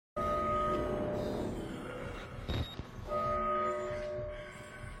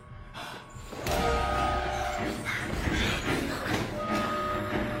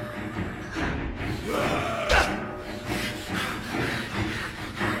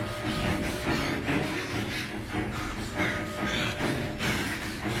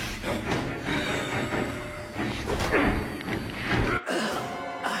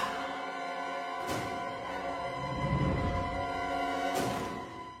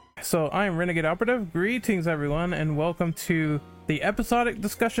So I'm Renegade Operative. Greetings, everyone, and welcome to the Episodic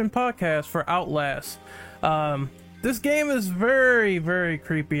discussion podcast for Outlast. This game is very, very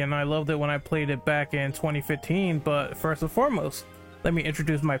creepy, and I loved it when I played it back in 2015. But first and foremost, let me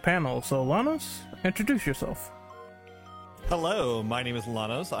introduce my panel. So, Lanos, introduce yourself. Hello, my name is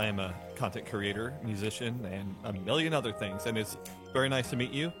Lanos. I am a content creator, musician, and a million other things. And it's very nice to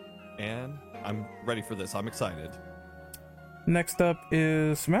meet you. And I'm ready for this. I'm excited. Next up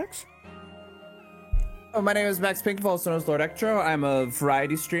is Max. Oh, my name is Max Pinkfall, also known as Lord Ectro. I'm a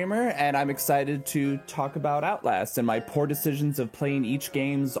variety streamer, and I'm excited to talk about Outlast and my poor decisions of playing each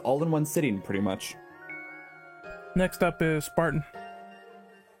games all in one sitting, pretty much. Next up is Spartan.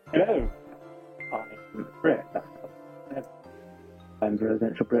 Hello, I'm Brett. I'm the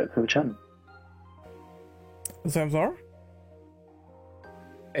residential Brett for the channel. Zamzar.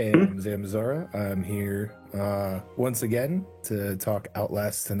 Hey, I'm Zamzara. I'm here once again to talk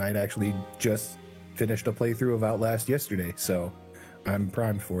Outlast tonight. I actually just finished a playthrough of Outlast yesterday, so I'm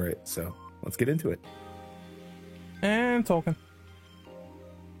primed for it. So let's get into it. And Tolkien.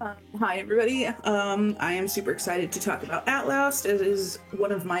 Hi, everybody. I am super excited to talk about Outlast. It is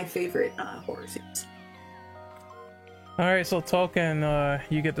one of my favorite horror series. Alright, so Tolkien,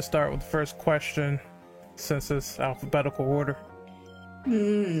 you get to start with the first question since it's alphabetical order.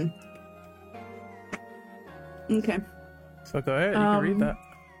 Okay. So go ahead, you can read that.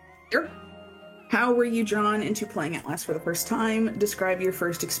 Sure. How were you drawn into playing Outlast for the first time? Describe your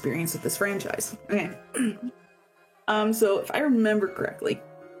first experience with this franchise. Okay. So if I remember correctly,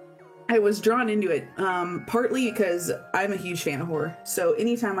 I was drawn into it partly because I'm a huge fan of horror. So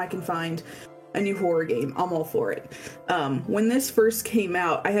anytime I can find a new horror game, I'm all for it. When this first came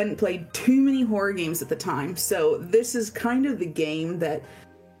out, I hadn't played too many horror games at the time, so this is kind of the game that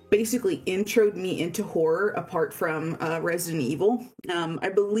basically introed me into horror apart from Resident Evil. I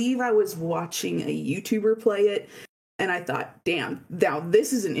believe I was watching a YouTuber play it, and I thought, damn, now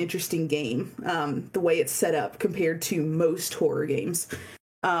this is an interesting game, the way it's set up compared to most horror games.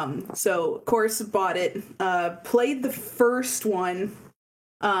 So, of course, bought it, played the first one,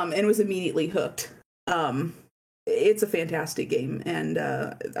 and was immediately hooked. It's a fantastic game, and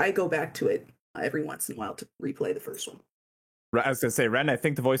I go back to it every once in a while to replay the first one. I was gonna say, Ren, I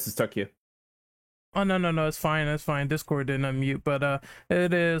think the voices took you. Oh, no, it's fine. Discord didn't unmute, but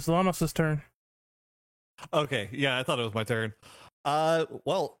it is Lanos' turn. Okay, yeah, I thought it was my turn.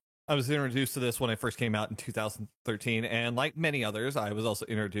 Well, I was introduced to this when it first came out in 2013, and like many others, I was also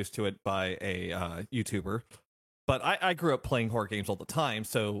introduced to it by a YouTuber. But I grew up playing horror games all the time,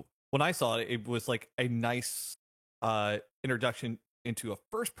 so when I saw it, it was like a nice introduction into a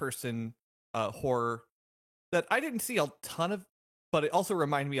first-person horror that I didn't see a ton of, but it also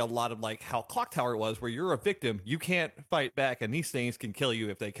reminded me a lot of like how Clock Tower was, where you're a victim, you can't fight back, and these things can kill you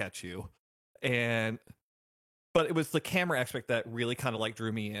if they catch you. But it was the camera aspect that really kind of like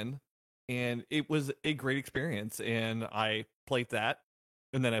drew me in, and it was a great experience. And I played that,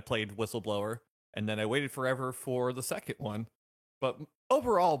 and then I played Whistleblower, and then I waited forever for the second one. But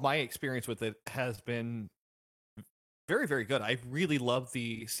overall, my experience with it has been very, very good. I really love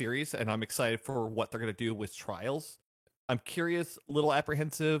the series, and I'm excited for what they're going to do with Trials. I'm curious, a little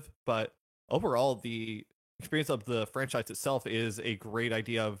apprehensive, but overall, the experience of the franchise itself is a great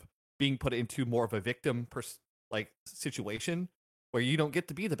idea of being put into more of a victim situation where you don't get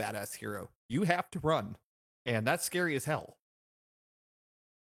to be the badass hero. You have to run, and that's scary as hell.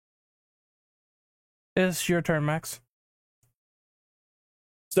 It's your turn, Max.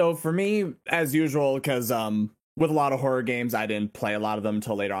 So for me, as usual, because with a lot of horror games, I didn't play a lot of them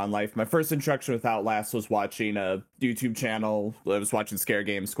until later on in life. My first introduction with Outlast was watching a YouTube channel. I was watching Scare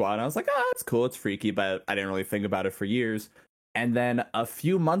Game Squad, and I was like, oh, that's cool, it's freaky, but I didn't really think about it for years. And then a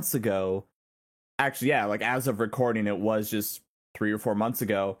few months ago, actually, yeah, like as of recording, it was just 3 or 4 months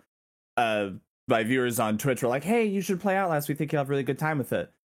ago, my viewers on Twitch were like, hey, you should play Outlast, we think you'll have a really good time with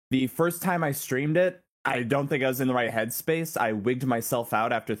it. The first time I streamed it, I don't think I was in the right headspace. I wigged myself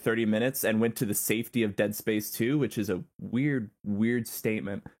out after 30 minutes and went to the safety of Dead Space 2, which is a weird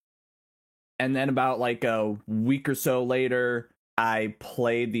statement. And then about like a week or so later, I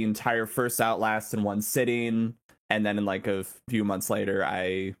played the entire first Outlast in one sitting. And then in like a few months later,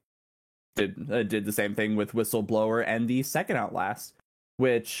 I did the same thing with Whistleblower and the second Outlast,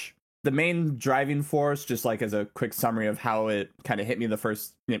 which the main driving force, just like as a quick summary of how it kind of hit me the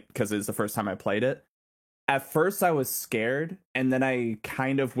first, because it's the first time I played it. At first I was scared, and then I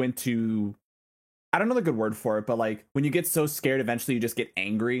kind of went to, I don't know the good word for it, but like when you get so scared, eventually you just get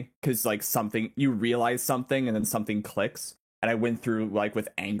angry because like something, you realize something and then something clicks. And I went through like with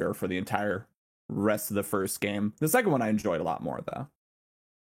anger for the entire rest of the first game. The second one I enjoyed a lot more though.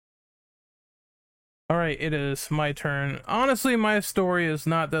 All right, it is my turn. Honestly, my story is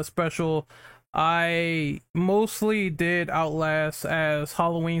not that special. I mostly did Outlast as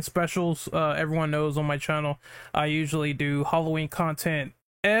Halloween specials. Everyone knows on my channel, I usually do Halloween content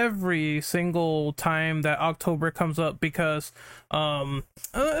every single time that October comes up because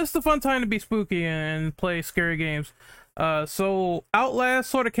it's the fun time to be spooky and play scary games. So Outlast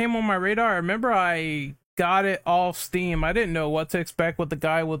sort of came on my radar. I remember I got it off Steam. I didn't know what to expect with the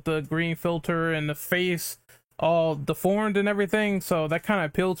guy with the green filter and the face all deformed and everything, so that kind of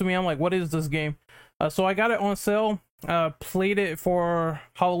appealed to me. I'm like, what is this game? So I got it on sale, played it for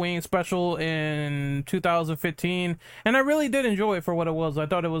Halloween special in 2015, and I really did enjoy it for what it was. I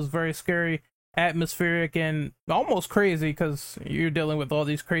thought it was very scary, atmospheric, and almost crazy because you're dealing with all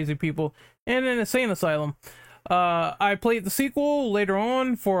these crazy people in an insane asylum. I played the sequel later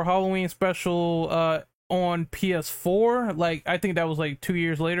on for Halloween special on PS4. Like, I think that was like 2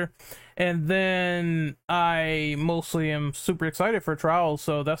 years later. And then I mostly am super excited for Trials,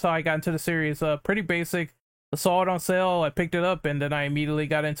 so that's how I got into the series. Pretty basic. I saw it on sale, I picked it up, and then I immediately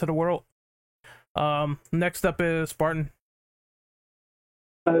got into the world. Next up is Spartan.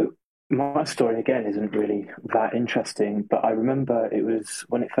 So my story again isn't really that interesting, but I remember it was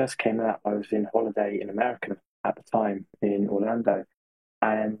when it first came out. I was in holiday in America at the time in Orlando,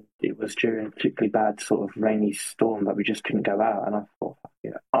 and it was during a particularly bad sort of rainy storm that we just couldn't go out. And I thought,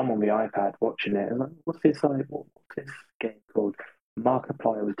 I'm on the iPad watching it, and like, what's this game called?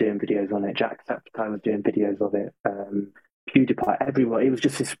 Markiplier was doing videos on it. Jacksepticeye was doing videos of it. PewDiePie, everyone. It was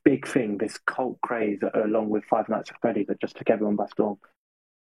just this big thing, this cult craze, along with Five Nights at Freddy's, that just took everyone by storm.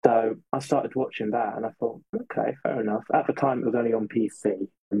 So I started watching that, and I thought, okay, fair enough. At the time, it was only on PC,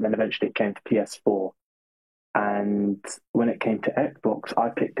 and then eventually it came to PS4. And when it came to Xbox, I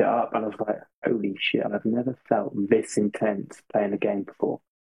picked it up, and I was like, holy shit, I've never felt this intense playing a game before.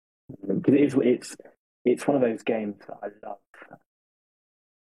 Because it's one of those games that I love.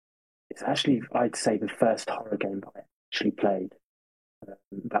 It's actually, I'd say, the first horror game that I actually played.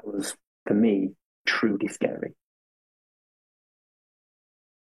 That was, for me, truly scary.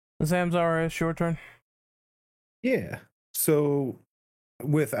 Zamzara, it's your turn. Yeah. So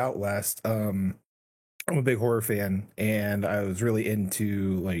with Outlast, I'm a big horror fan, and I was really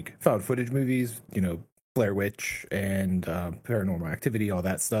into like found footage movies, Blair Witch and Paranormal Activity, all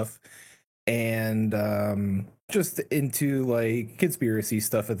that stuff. And just into like conspiracy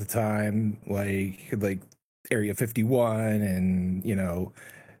stuff at the time, like Area 51 and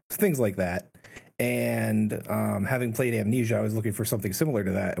things like that. And having played Amnesia, I was looking for something similar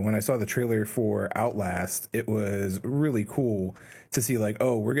to that. And when I saw the trailer for Outlast, it was really cool to see like,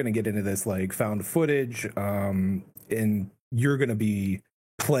 oh, we're gonna get into this like found footage, and you're gonna be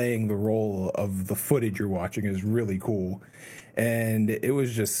playing the role of the footage you're watching is really cool. And it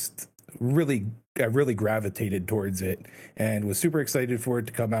was just I really gravitated towards it and was super excited for it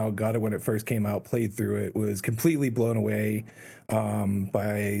to come out. Got it when it first came out, played through it, was completely blown away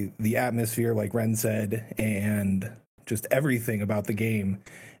by the atmosphere, like Ren said, and just everything about the game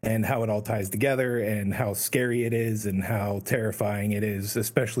and how it all ties together and how scary it is and how terrifying it is,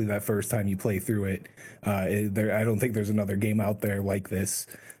 especially that first time you play through it. I don't think there's another game out there like this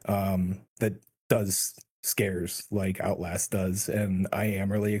that does scares like Outlast does, and I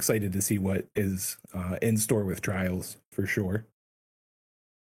am really excited to see what is in store with Trials for sure.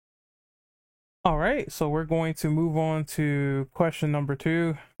 All right, so we're going to move on to question number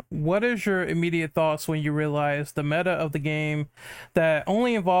 2. What is your immediate thoughts when you realize the meta of the game that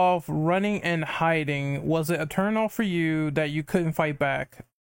only involved running and hiding? Was it a turnoff for you that you couldn't fight back?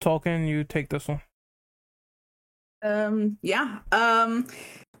 Tolkien, you take this one. Yeah.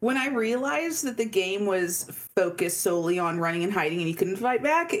 When I realized that the game was focused solely on running and hiding and you couldn't fight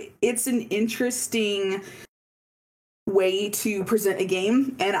back, it's an interesting way to present a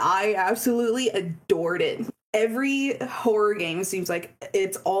game, and I absolutely adored it. Every horror game seems like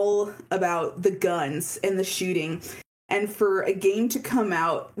it's all about the guns and the shooting. And for a game to come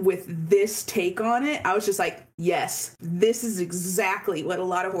out with this take on it, I was just like, yes, this is exactly what a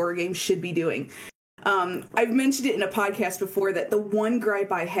lot of horror games should be doing. I've mentioned it in a podcast before that the one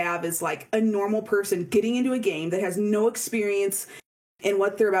gripe I have is like a normal person getting into a game that has no experience in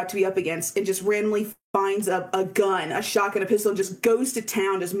what they're about to be up against and just randomly finds a gun, a shotgun, a pistol, and just goes to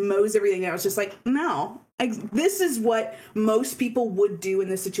town, just mows everything down. It's just like, no, this is what most people would do in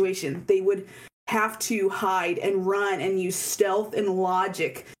this situation. They would have to hide and run and use stealth and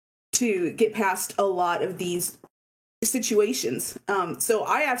logic to get past a lot of these situations. So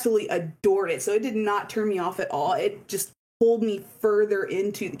I absolutely adored it. So it did not turn me off at all. It just pulled me further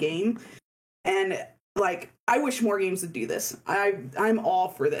into the game. And like, I wish more games would do this. I'm all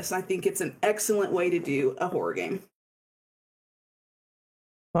for this. I think it's an excellent way to do a horror game.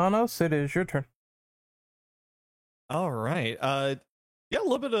 Thanos, it is your turn. All right. Yeah, a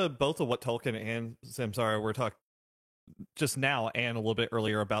little bit of both of what Tolkien and Samsara were talking just now and a little bit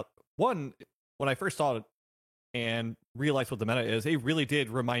earlier about. One, when I first saw it and realized what the meta is, it really did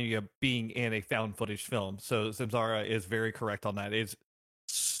remind me of being in a found footage film. So Samsara is very correct on that. It's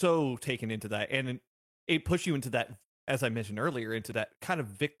so taken into that, and it pushed you into that, as I mentioned earlier, into that kind of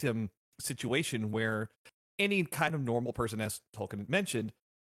victim situation where any kind of normal person, as Tolkien mentioned,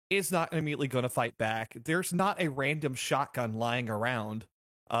 is not immediately going to fight back. There's not a random shotgun lying around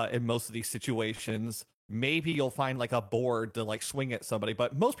in most of these situations. Maybe you'll find like a board to like swing at somebody,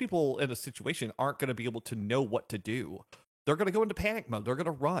 but most people in a situation aren't going to be able to know what to do. They're going to go into panic mode. They're going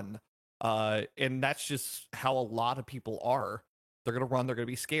to run. And that's just how a lot of people are. They're going to run. They're going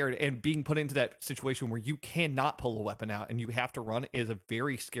to be scared. And being put into that situation where you cannot pull a weapon out and you have to run is a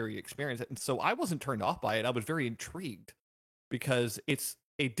very scary experience. And so I wasn't turned off by it. I was very intrigued because it's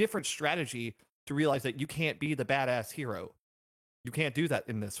a different strategy to realize that you can't be the badass hero. You can't do that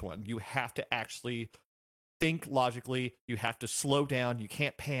in this one. You have to actually think logically. You have to slow down. You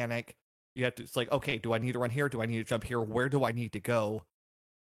can't panic. You have to, it's like, okay, do I need to run here? Do I need to jump here? Where do I need to go?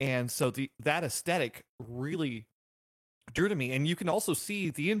 And so that aesthetic really drew to me. And you can also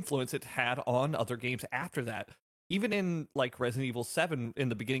see the influence it had on other games after that. Even in like Resident Evil 7, in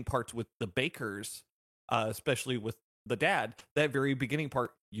the beginning parts with the bakers, especially with the dad, that very beginning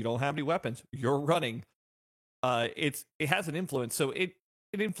part, you don't have any weapons, you're running. It has an influence. So it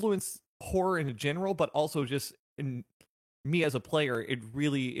influenced horror in general, but also just in me as a player, it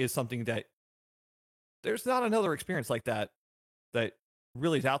really is something that there's not another experience like that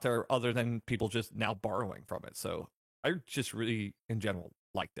really is out there other than people just now borrowing from it. So I just really, in general,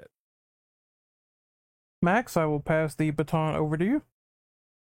 liked it. Max, I will pass the baton over to you.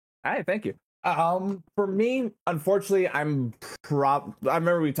 Hi, thank you. For me, unfortunately, I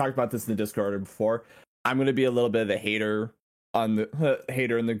remember we talked about this in the Discord before. I'm going to be a little bit of the hater in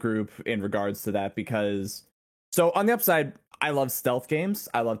the group in regards to that, because so on the upside, I love stealth games.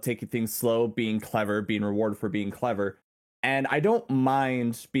 I love taking things slow, being clever, being rewarded for being clever. And I don't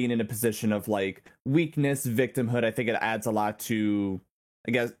mind being in a position of like weakness, victimhood. I think it adds a lot to,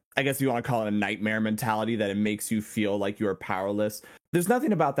 I guess if you want to call it a nightmare mentality, that it makes you feel like you are powerless. There's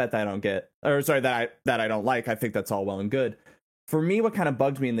nothing about that I don't get, or sorry, that I don't like. I think that's all well and good. For me, what kind of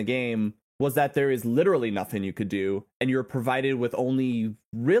bugged me in the game was that there is literally nothing you could do, and you're provided with only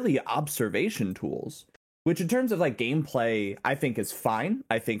really observation tools, which in terms of like gameplay, I think is fine.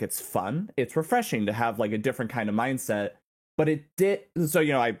 I think it's fun. It's refreshing to have like a different kind of mindset. But it did, so,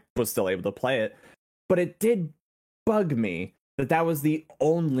 I was still able to play it, but it did bug me that was the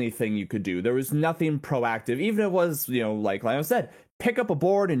only thing you could do. There was nothing proactive, even if it was, like I said, pick up a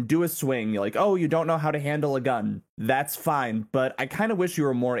board and do a swing. You're like, oh, you don't know how to handle a gun. That's fine. But I kind of wish you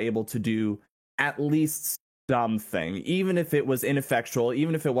were more able to do at least something, even if it was ineffectual,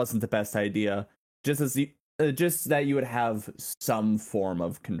 even if it wasn't the best idea, just that you would have some form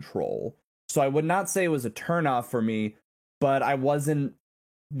of control. So I would not say it was a turnoff for me, but I wasn't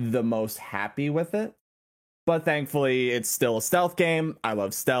the most happy with it. But thankfully, it's still a stealth game. I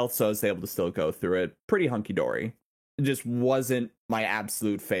love stealth, so I was able to still go through it pretty hunky-dory. It just wasn't my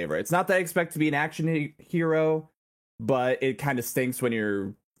absolute favorite. It's not that I expect to be an action hero, but it kind of stinks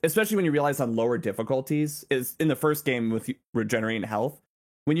when especially when you realize on lower difficulties, is in the first game with regenerating health,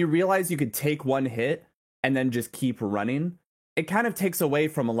 when you realize you could take one hit and then just keep running, it kind of takes away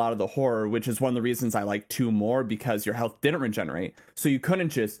from a lot of the horror, which is one of the reasons I like 2 more, because your health didn't regenerate. So you couldn't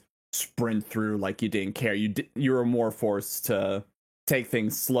just sprint through like you didn't care. You were more forced to take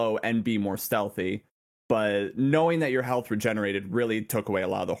things slow and be more stealthy. But knowing that your health regenerated really took away a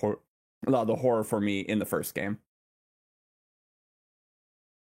lot of the horror for me in the first game.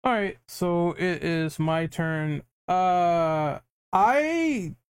 All right, so it is my turn. I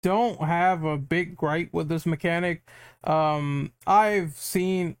don't have a big gripe with this mechanic. I've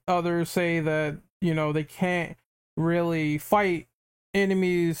seen others say that, they can't really fight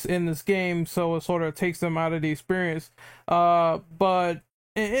enemies in this game, so it sort of takes them out of the experience. But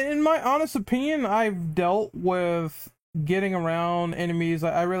in my honest opinion, I've dealt with getting around enemies.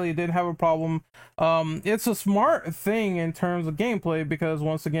 I really didn't have a problem. It's a smart thing in terms of gameplay, because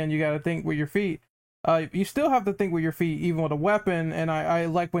once again, you got to think with your feet. You still have to think with your feet, even with a weapon, and I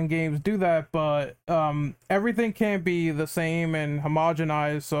like when games do that, but everything can't be the same and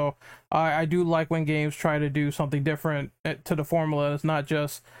homogenized, so I do like when games try to do something different to the formula. It's not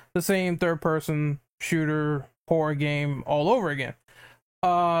just the same third-person shooter horror game all over again.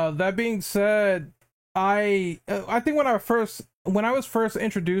 That being said, I think when I was first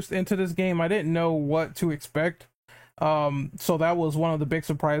introduced into this game, I didn't know what to expect. So that was one of the big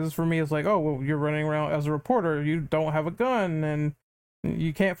surprises for me. It's like, oh, well, you're running around as a reporter, you don't have a gun, and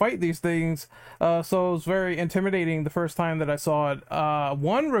you can't fight these things. So it was very intimidating the first time that I saw it.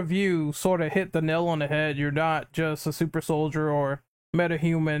 One review sort of hit the nail on the head. You're not just a super soldier or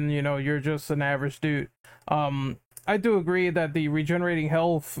metahuman, you're just an average dude. I do agree that the regenerating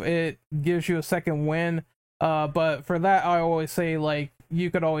health, it gives you a second win. But for that, I always say, like,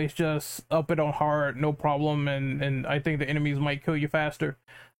 you could always just up it on hard, no problem, and I think the enemies might kill you faster.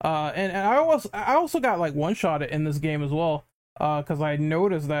 And I also got like one shot in this game as well. Because I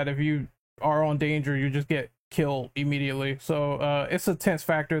noticed that if you are on danger, you just get killed immediately. So it's a tense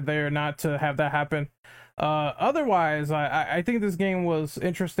factor there not to have that happen. Otherwise, I think this game was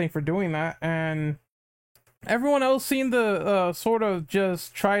interesting for doing that, and everyone else seemed to sort of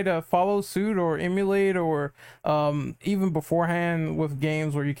just try to follow suit or emulate, or even beforehand with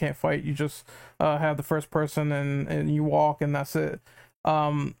games where you can't fight, you just have the first person and you walk and that's it.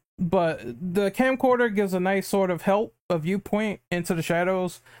 But the camcorder gives a nice sort of a viewpoint into the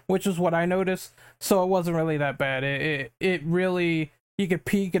shadows, which is what I noticed. So it wasn't really that bad. It really, you could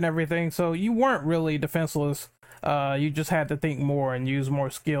peek and everything. So you weren't really defenseless. You just had to think more and use more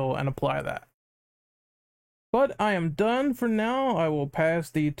skill and apply that. But I am done for now. I will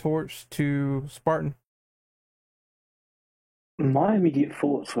pass the torch to Spartan. My immediate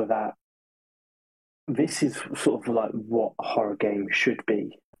thoughts were that this is sort of like what horror games should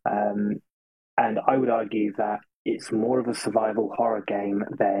be. And I would argue that it's more of a survival horror game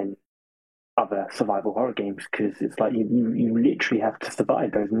than other survival horror games, because it's like you literally have to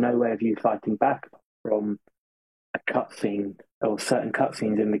survive. There's no way of you fighting back from a cutscene or certain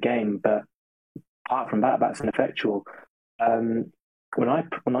cutscenes in the game. But apart from that, that's ineffectual. When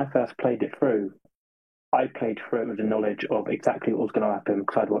I first played it through, I played through it with the knowledge of exactly what was going to happen,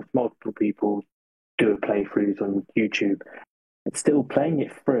 because I'd watched multiple people do playthroughs on YouTube. And still playing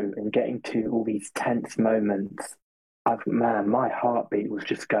it through and getting to all these tense moments, my heartbeat was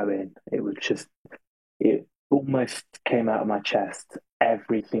just going. It almost came out of my chest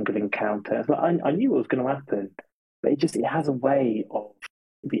every single encounter. It's like I knew what was going to happen, but it has a way of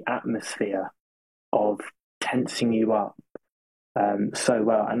the atmosphere of tensing you up so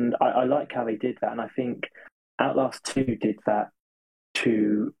well. And I like how they did that. And I think Outlast 2 did that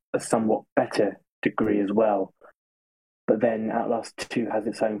to a somewhat better degree as well. But then Outlast 2 has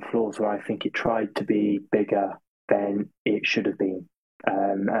its own flaws, where I think it tried to be bigger than it should have been.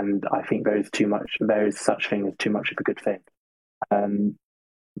 And I think there is such thing as too much of a good thing.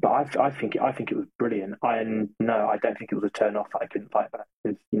 But I think it was brilliant. I don't think it was a turn off that I couldn't fight back,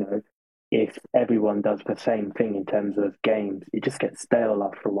 because if everyone does the same thing in terms of games, it just gets stale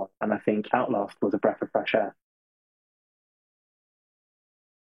after a while. And I think Outlast was a breath of fresh air.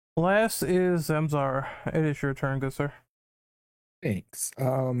 Last is Zamzar. It is your turn, good sir. Thanks.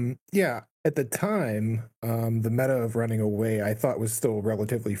 Yeah, at the time, the meta of running away I thought was still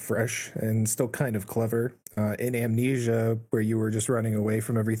relatively fresh and still kind of clever. In Amnesia, where you were just running away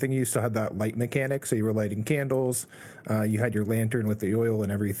from everything, you still had that light mechanic, so you were lighting candles, you had your lantern with the oil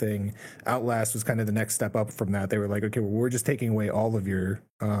and everything. Outlast was kind of the next step up from that. They were like, okay, well, we're just taking away all of your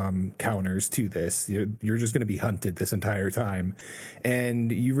counters to this. You're just going to be hunted this entire time.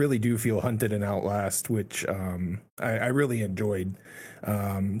 And you really do feel hunted in Outlast, which I really enjoyed.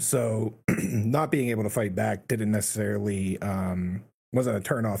 So not being able to fight back didn't necessarily wasn't a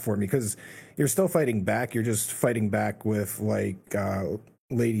turn off for me, because you're still fighting back. You're just fighting back with, like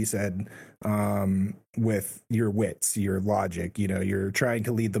Lady said, with your wits, your logic. You're trying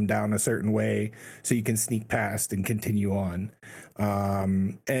to lead them down a certain way so you can sneak past and continue on.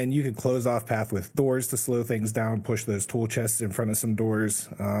 And you can close off path with doors to slow things down, push those tool chests in front of some doors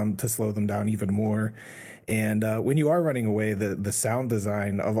to slow them down even more. And when you are running away, the sound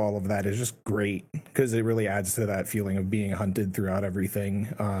design of all of that is just great, because it really adds to that feeling of being hunted throughout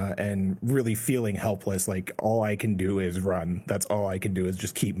everything, and really feeling helpless. Like, all I can do is run. That's all I can do is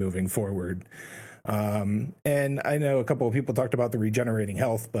just keep moving forward. And I know a couple of people talked about the regenerating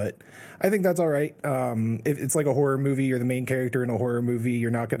health, but I think that's all right. It's like a horror movie. You're the main character in a horror movie.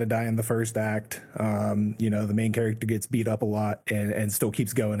 You're not going to die in the first act. The main character gets beat up a lot and still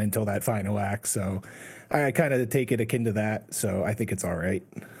keeps going until that final act. So I kind of take it akin to that. So I think it's all right.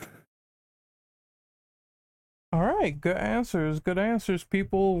 All right, good answers,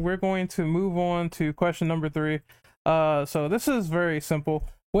 people. We're going to move on to question number 3. So this is very simple.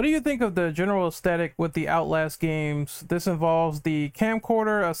 What do you think of the general aesthetic with the Outlast games? This involves the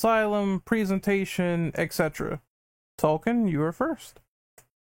camcorder, asylum, presentation, etc. Tolkien, you are first.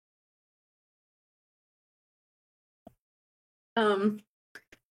 Um,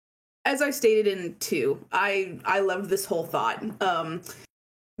 as I stated in 2, I love this whole thought.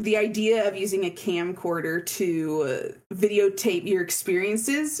 The idea of using a camcorder to videotape your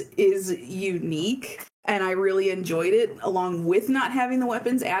experiences is unique, and I really enjoyed it, along with not having the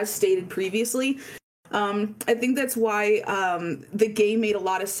weapons, as stated previously. I think that's why the game made a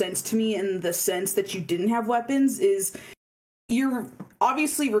lot of sense to me, in the sense that you didn't have weapons. Is you're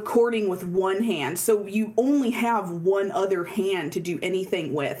obviously recording with one hand, so you only have one other hand to do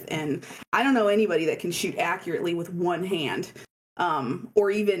anything with, and I don't know anybody that can shoot accurately with one hand.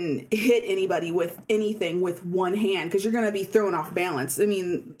 Or even hit anybody with anything with one hand, because you're going to be thrown off balance. I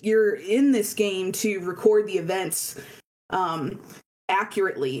mean, you're in this game to record the events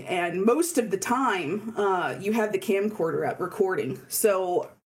accurately, and most of the time you have the camcorder up recording. So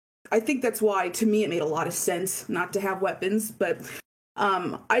I think that's why, to me, it made a lot of sense not to have weapons. But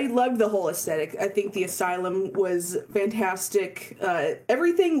I loved the whole aesthetic. I think the asylum was fantastic.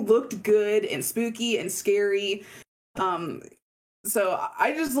 Everything looked good and spooky and scary. So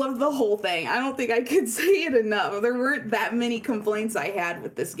I just loved the whole thing. I don't think I could say it enough. There weren't that many complaints I had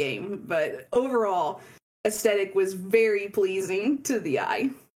with this game, but overall, aesthetic was very pleasing to the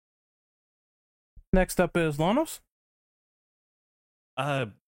eye. Next up is Lanos. Like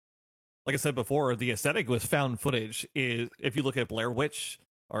I said before, the aesthetic with found footage is, if you look at Blair Witch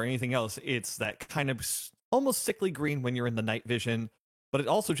or anything else, it's that kind of almost sickly green when you're in the night vision, but it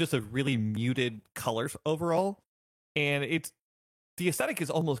also just a really muted colors overall. And the aesthetic is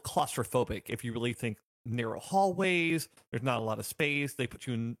almost claustrophobic. If you really think narrow hallways, there's not a lot of space. They put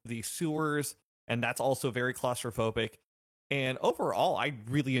you in the sewers, and that's also very claustrophobic. And overall, I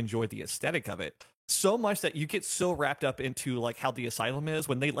really enjoyed the aesthetic of it. So much that you get so wrapped up into like how the asylum is.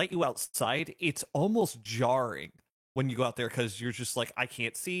 When they let you outside, it's almost jarring when you go out there, because you're just like, I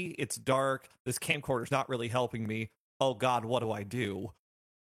can't see. It's dark. This camcorder's not really helping me. Oh God, what do I do?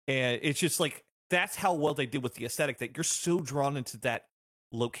 And it's just like, that's how well they did with the aesthetic, that you're so drawn into that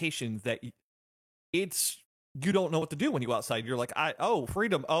location that you don't know what to do when you go outside. You're like, oh,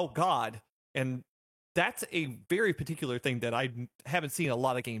 freedom. Oh God. And that's a very particular thing that I haven't seen a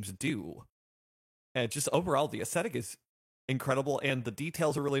lot of games do. And just overall, the aesthetic is incredible, and the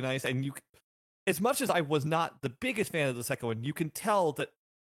details are really nice. And as much as I was not the biggest fan of the second one, you can tell that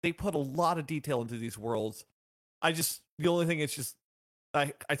they put a lot of detail into these worlds. The only thing is just,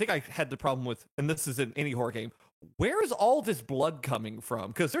 I think I had the problem with, and this is in any horror game, where is all this blood coming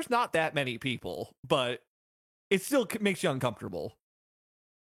from? Because there's not that many people, but it still makes you uncomfortable.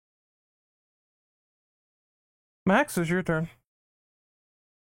 Max, it's your turn.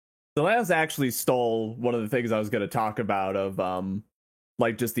 The last actually stole one of the things I was going to talk about of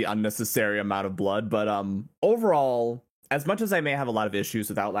like just the unnecessary amount of blood. But overall, as much as I may have a lot of issues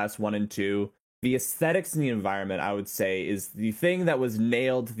with Outlast 1 and 2, the aesthetics in the environment, I would say, is the thing that was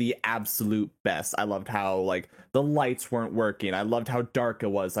nailed the absolute best. I loved how like the lights weren't working. I loved how dark it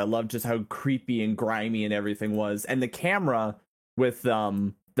was. I loved just how creepy and grimy and everything was. And the camera with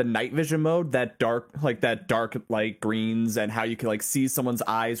the night vision mode, that dark light greens, and how you could like see someone's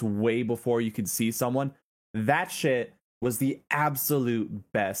eyes way before you could see someone. That shit was the absolute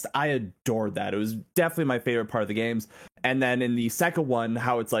best. I adored that. It was definitely my favorite part of the games. And then in the second one,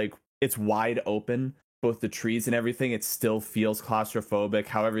 how it's like, it's wide open, both the trees and everything. It still feels claustrophobic,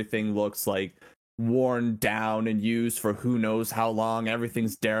 how everything looks like worn down and used for who knows how long.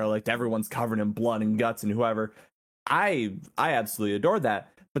 Everything's derelict. Everyone's covered in blood and guts and whoever. I absolutely adored that.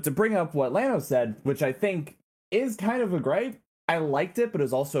 But to bring up what Lano said, which I think is kind of a gripe, I liked it, but it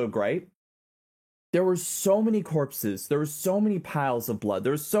was also a gripe. There were so many corpses. There were so many piles of blood.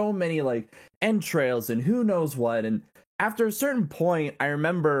 There were so many like entrails and who knows what. And after a certain point, I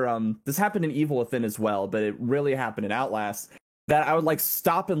remember this happened in Evil Within as well, but it really happened in Outlast, that I would like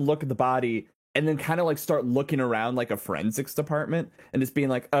stop and look at the body and then kind of like start looking around like a forensics department and just being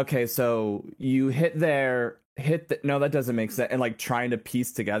like, okay, so you hit there, no, that doesn't make sense, and like trying to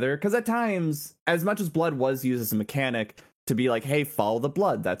piece together. Because at times, as much as blood was used as a mechanic to be like, hey, follow the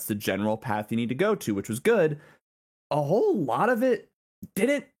blood, that's the general path you need to go to, which was good, a whole lot of it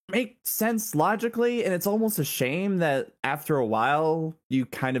didn't make sense logically, and it's almost a shame that after a while you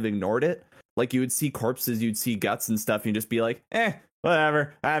kind of ignored it. Like, you would see corpses, you'd see guts and stuff, and you'd just be like,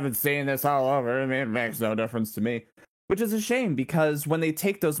 whatever, I haven't seen this all over, I mean, it makes no difference to me. Which is a shame, because when they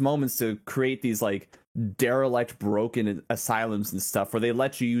take those moments to create these like derelict, broken asylums and stuff, where they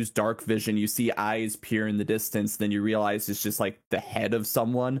let you use dark vision, you see eyes peer in the distance, then you realize it's just like the head of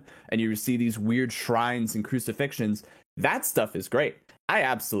someone, and you see these weird shrines and crucifixions. That stuff is great. I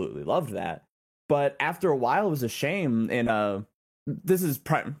absolutely loved that. But after a while, it was a shame. And this is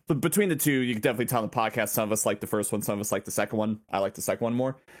prime. But between the two, you can definitely tell on the podcast. Some of us like the first one, some of us like the second one. I like the second one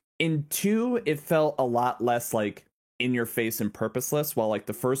more. In 2, it felt a lot less like in your face and purposeless, while like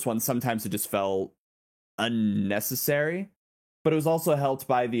the first one, sometimes it just felt unnecessary. But it was also helped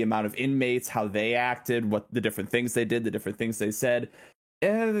by the amount of inmates, how they acted, what the different things they did, the different things they said,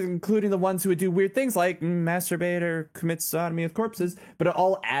 including the ones who would do weird things like masturbate or commit sodomy with corpses. But it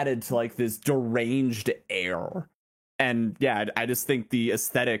all added to like this deranged air. And yeah, I just think the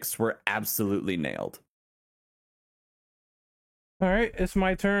aesthetics were absolutely nailed. All right, it's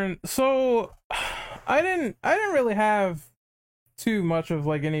my turn. So I didn't really have too much of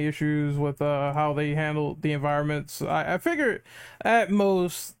like any issues with how they handled the environments. I figured at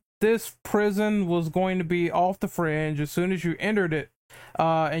most this prison was going to be off the fringe as soon as you entered it.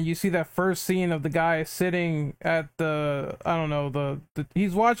 And you see that first scene of the guy sitting at the, I don't know, the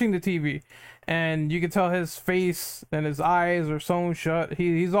he's watching the TV, and you can tell his face and his eyes are sewn shut.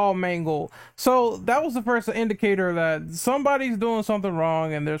 He's all mangled. So that was the first indicator that somebody's doing something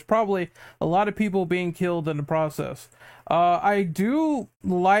wrong, and there's probably a lot of people being killed in the process. I do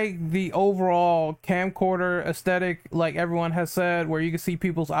like the overall camcorder aesthetic, like everyone has said, where you can see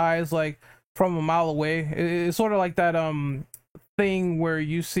people's eyes like from a mile away. It's sort of like that thing where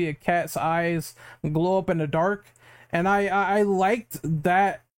you see a cat's eyes glow up in the dark, and I liked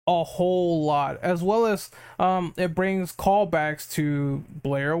that a whole lot, as well as it brings callbacks to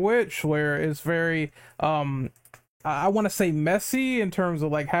Blair Witch, where it's very I want to say messy in terms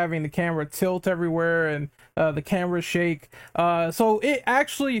of like having the camera tilt everywhere and the camera shake, so it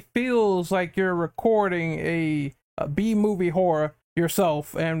actually feels like you're recording a B-movie horror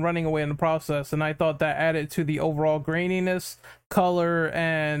yourself and running away in the process. And I thought that added to the overall graininess, color,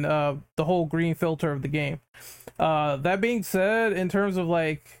 and the whole green filter of the game. That being said, in terms of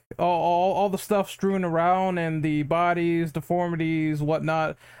like all the stuff strewn around and the bodies, deformities,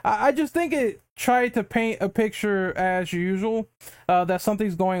 whatnot, I just think it tried to paint a picture as usual, that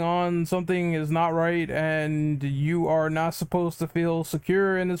something's going on, something is not right, and you are not supposed to feel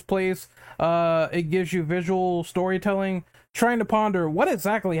secure in this place. It gives you visual storytelling, trying to ponder what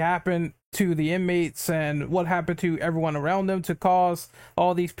exactly happened to the inmates and what happened to everyone around them to cause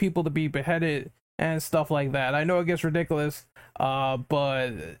all these people to be beheaded and stuff like that. I know it gets ridiculous,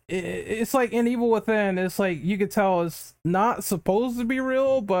 but it's like in Evil Within, it's like you could tell it's not supposed to be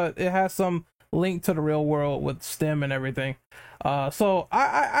real, but it has some link to the real world with STEM and everything. So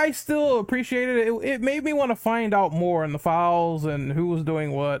I still appreciated it. It made me want to find out more in the files and who was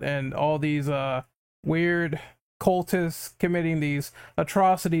doing what and all these weird cultists committing these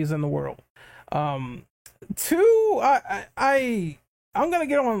atrocities in the world. Two, I'm gonna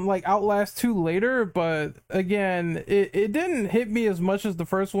get on like Outlast 2 later, but again, it didn't hit me as much as the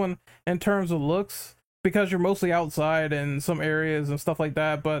first one in terms of looks, because you're mostly outside in some areas and stuff like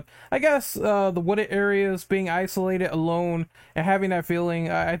that. But I guess the wooded areas, being isolated alone and having that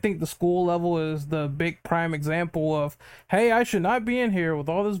feeling, I think the school level is the big prime example of, hey, I should not be in here with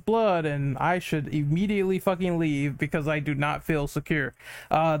all this blood and I should immediately fucking leave because I do not feel secure.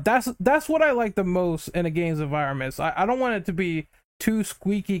 That's what I like the most in a game's environments. I don't want it to be too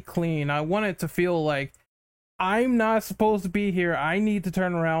squeaky clean. I want it to feel like I'm not supposed to be here. I need to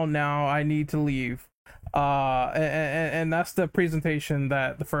turn around now. I need to leave. And that's the presentation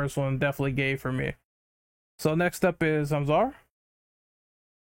that the first one definitely gave for me. So next up is Hamzar.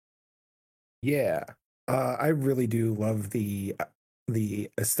 Yeah, I really do love the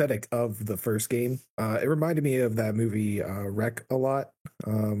aesthetic of the first game. It reminded me of that movie Wreck a lot,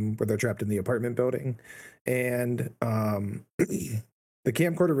 where they're trapped in the apartment building, and the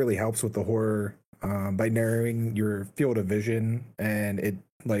camcorder really helps with the horror by narrowing your field of vision, and it,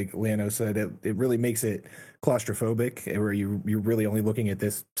 like Lano said, it really makes it claustrophobic, where you're really only looking at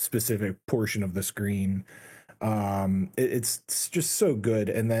this specific portion of the screen. It's just so good.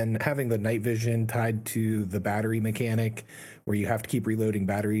 And then having the night vision tied to the battery mechanic, where you have to keep reloading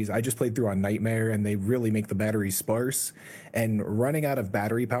batteries. I just played through on Nightmare, and they really make the batteries sparse, and running out of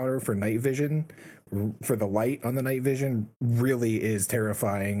battery power for night vision, for the light on the night vision, really is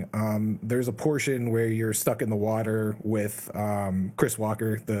terrifying. There's a portion where you're stuck in the water with Chris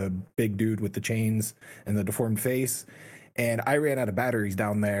Walker, the big dude with the chains and the deformed face, and I ran out of batteries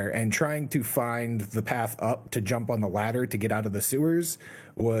down there, and trying to find the path up to jump on the ladder to get out of the sewers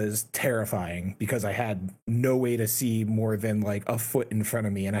was terrifying, because I had no way to see more than like a foot in front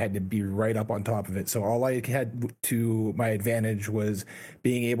of me, and I had to be right up on top of it. So all I had to my advantage was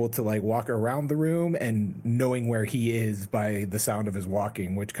being able to like walk around the room and knowing where he is by the sound of his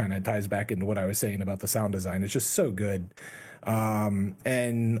walking, which kind of ties back into what I was saying about the sound design. It's just so good.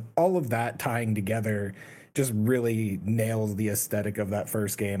 And all of that tying together just really nails the aesthetic of that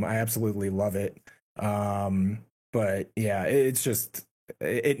first game. I absolutely love it. But yeah, it's just,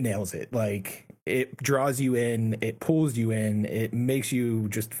 it nails it. Like, it draws you in, it pulls you in, it makes you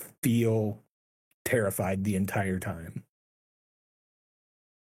just feel terrified the entire time.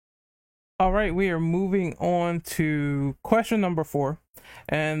 All right, we are moving on to question number 4.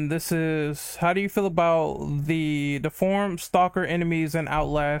 And this is, how do you feel about the deformed stalker enemies in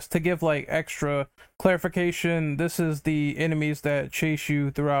Outlast? To give like extra clarification, this is the enemies that chase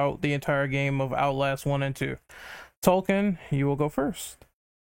you throughout the entire game of Outlast 1 and 2. Tolkien, you will go first.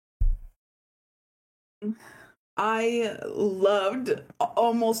 I loved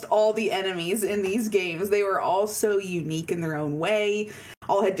almost all the enemies in these games. They were all so unique in their own way.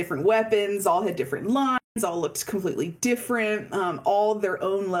 All had different weapons, all had different lines, all looked completely different, all their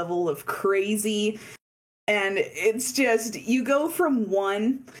own level of crazy. And it's just, you go from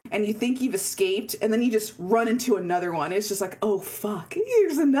one and you think you've escaped, and then you just run into another one. It's just like, oh fuck,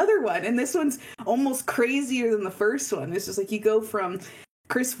 here's another one. And this one's almost crazier than the first one. It's just like, you go from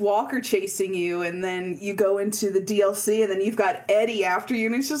Chris Walker chasing you, and then you go into the DLC, and then you've got Eddie after you,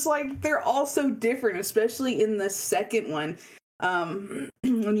 and it's just like, they're all so different, especially in the second one. When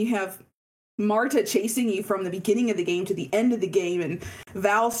you have Marta chasing you from the beginning of the game to the end of the game, and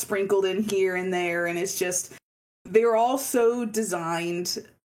Val sprinkled in here and there, and it's just, they're all so designed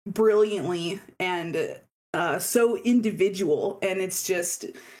brilliantly and so individual, and it's just,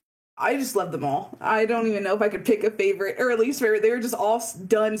 I just love them all. I don't even know if I could pick a favorite, or at least favorite. They were just all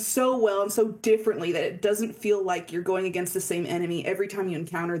done so well and so differently that it doesn't feel like you're going against the same enemy every time you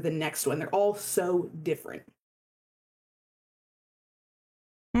encounter the next one. They're all so different.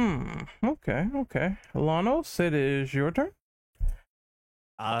 Okay. Lanos, it is your turn.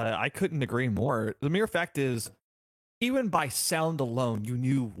 I couldn't agree more. The mere fact is, even by sound alone, you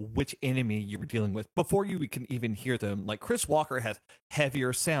knew which enemy you were dealing with before you can even hear them. Like, Chris Walker has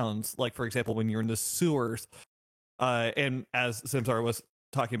heavier sounds, like, for example, when you're in the sewers, and as Simsar was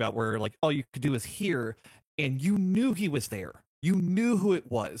talking about, where, like, all you could do is hear, and you knew he was there. You knew who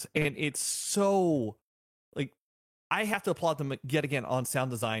it was, and it's so, like, I have to applaud them yet again on sound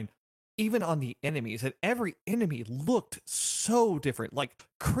design, even on the enemies, and every enemy looked so different. Like,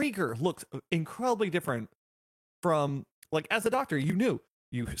 Krieger looked incredibly different from, like, as a doctor, you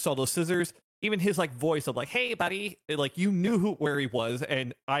saw those scissors, even his, like, voice of, like, hey buddy, like, you knew where he was.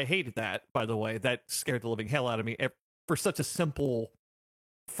 And I hated that, by the way. That scared the living hell out of me for such a simple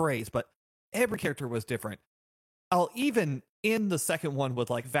phrase. But every character was different. Even in the second one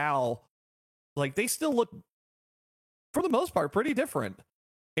with, like, Val, like, they still look, for the most part, pretty different.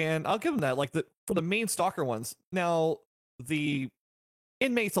 And I'll give them that. Like, for the main stalker ones, now the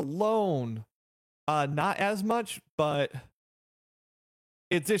inmates alone, not as much, but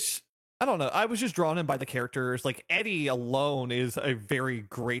it's just, I don't know. I was just drawn in by the characters. Like, Eddie alone is a very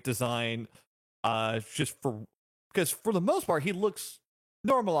great design, because for the most part, he looks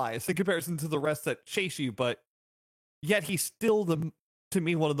normalized in comparison to the rest that chase you, but yet he's still, to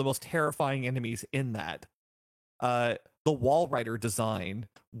me, one of the most terrifying enemies in that. The wall rider design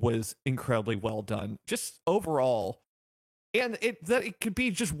was incredibly well done, just overall. And it could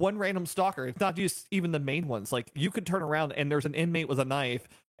be just one random stalker. It's not just even the main ones. Like, you could turn around and there's an inmate with a knife,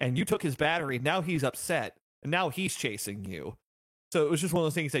 and you took his battery. Now he's upset, and now he's chasing you. So it was just one of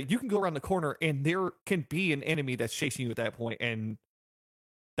those things that you can go around the corner, and there can be an enemy that's chasing you at that point, and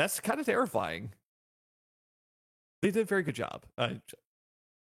that's kind of terrifying. They did a very good job.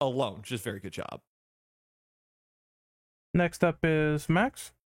 Just very good job. Next up is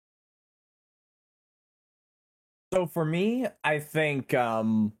Max. So for me, I think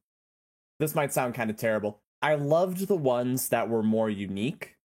this might sound kind of terrible. I loved the ones that were more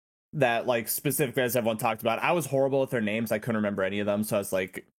unique, that, like, specifically, as everyone talked about. I was horrible with their names. I couldn't remember any of them. So I was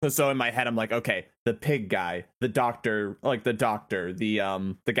like, so in my head, I'm like, okay, the pig guy, the doctor,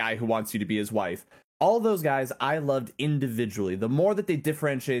 the guy who wants you to be his wife. All those guys I loved individually. The more that they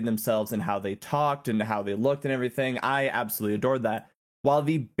differentiated themselves and how they talked and how they looked and everything, I absolutely adored that. While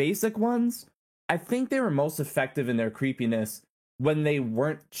the basic ones, I think they were most effective in their creepiness when they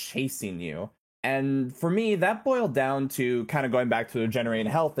weren't chasing you. And for me, that boiled down to, kind of going back to the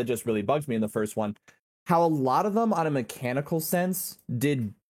generating health that just really bugged me in the first one, how a lot of them, on a mechanical sense,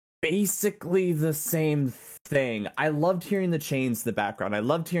 did basically the same thing. I loved hearing the chains in the background. I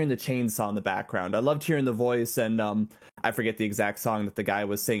loved hearing the chainsaw in the background. I loved hearing the voice, and I forget the exact song that the guy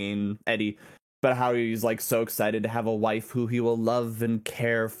was singing, Eddie, but how he's, like, so excited to have a wife who he will love and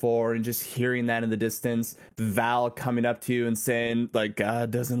care for, and just hearing that in the distance. Val coming up to you and saying, like,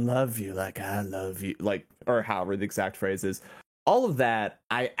 God doesn't love you like I love you, like, or however the exact phrase is. All of that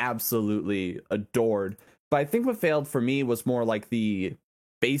I absolutely adored. But I think what failed for me was more like the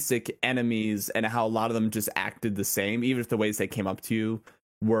basic enemies and how a lot of them just acted the same, even if the ways they came up to you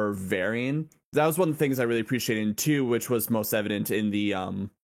were varying. That was one of the things I really appreciated in 2, which was most evident in the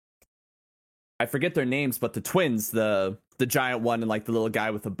I forget their names, but the twins, the giant one and like the little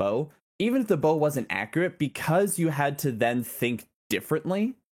guy with the bow. Even if the bow wasn't accurate, because you had to then think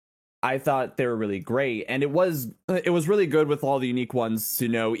differently, I thought they were really great. And it was really good with all the unique ones to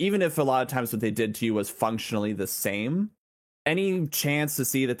know, even if a lot of times what they did to you was functionally the same, any chance to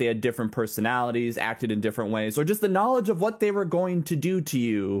see that they had different personalities, acted in different ways, or just the knowledge of what they were going to do to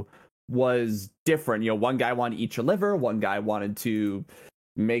you was different. You know, one guy wanted to eat your liver, one guy wanted to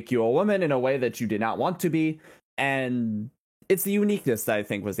make you a woman in a way that you did not want to be. And it's the uniqueness that I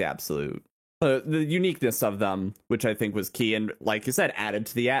think was the uniqueness of them, which I think was key. And like you said, added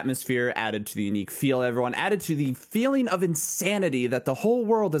to the atmosphere, added to the unique feel of everyone, added to the feeling of insanity that the whole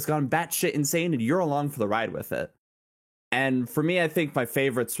world has gone batshit insane and you're along for the ride with it. And for me, I think my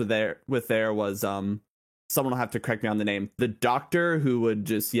favorites were there was someone will have to correct me on the name, the doctor who would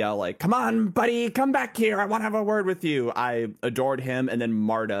just yell like, "Come on, buddy, come back here, I want to have a word with you." I adored him. And then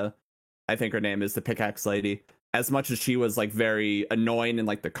Marta, I think her name is, the pickaxe lady. As much as she was like very annoying in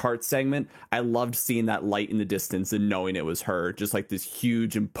like the cart segment, I loved seeing that light in the distance and knowing it was her, just like this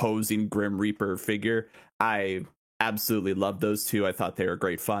huge imposing Grim Reaper figure. I absolutely loved those two. I thought they were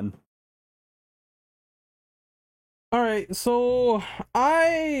great fun. All right, so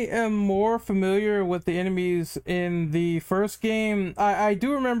I am more familiar with the enemies in the first game. I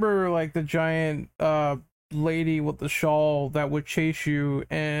do remember like the giant lady with the shawl that would chase you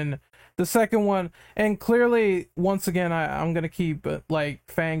in the second one, and clearly once again I'm gonna keep like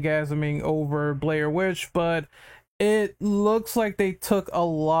fangasming over Blair Witch, but it looks like they took a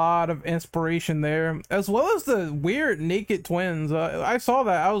lot of inspiration there, as well as the weird naked twins. I saw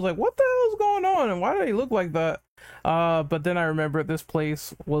that, I was like, what the hell is going on and why do they look like that? But then I remember this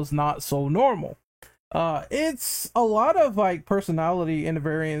place was not so normal. It's a lot of like personality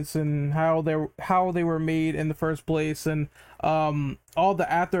invariance and how they were made in the first place, and all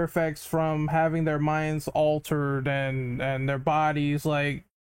the after effects from having their minds altered and their bodies like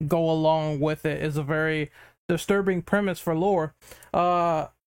go along with it is a very disturbing premise for lore.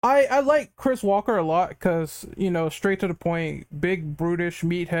 I like Chris Walker a lot because, you know, straight to the point, big tragic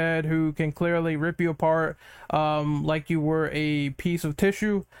meathead who can clearly rip you apart like you were a piece of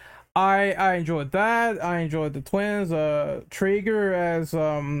tissue. I enjoyed that. I enjoyed the twins. Traeger, as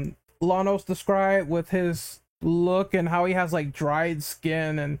Lanos described, with his look and how he has like dried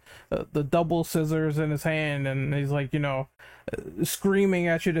skin and the double scissors in his hand, and he's like, you know, screaming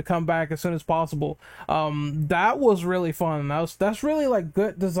at you to come back as soon as possible. That was really fun. That's really like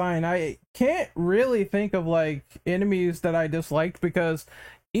good design. I can't really think of like enemies that I disliked, because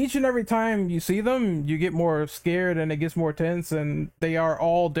each and every time you see them, you get more scared and it gets more tense, and they are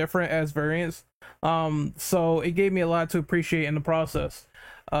all different as variants. So it gave me a lot to appreciate in the process.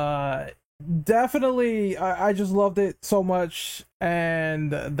 Definitely, I just loved it so much,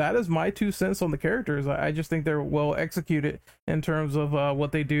 and that is my 2 cents on the characters. I just think they're well executed in terms of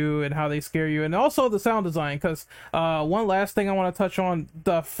what they do and how they scare you, and also the sound design. Because one last thing I want to touch on,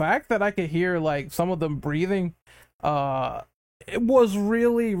 the fact that I could hear like some of them breathing, it was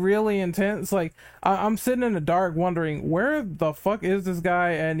really, really intense. Like I'm sitting in the dark wondering where the fuck is this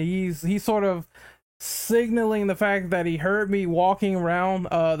guy, and he's sort of signaling the fact that he heard me walking around.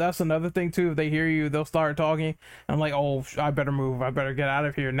 That's another thing too. If they hear you, they'll start talking. I'm like, oh, I better move, I better get out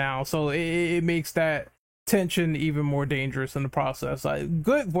of here now. So it makes that tension even more dangerous in the process.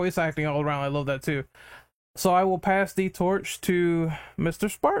 Good voice acting all around. I love that too. So I will pass the torch to Mr.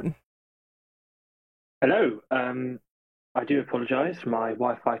 Spartan. Hello. I do apologise. My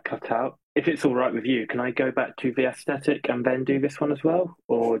Wi-Fi cut out. If it's all right with you, can I go back to the aesthetic and then do this one as well?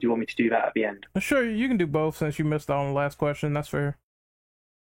 Or do you want me to do that at the end? Sure, you can do both since you missed out on the last question. That's fair.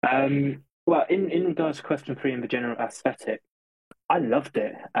 Well, in regards to question 3 in the general aesthetic, I loved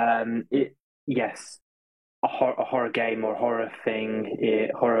it. Yes, a horror game or horror thing,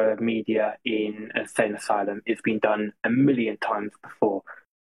 horror media in a sane asylum, it's been done a million times before.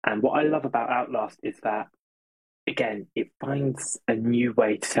 And what I love about Outlast is that, again, it finds a new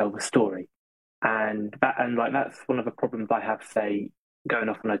way to tell the story, and that's one of the problems I have. Say, going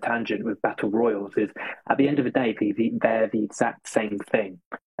off on a tangent with battle royals, is at the end of the day, they're the exact same thing,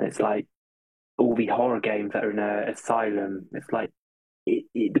 and it's like all the horror games that are in an asylum. It's like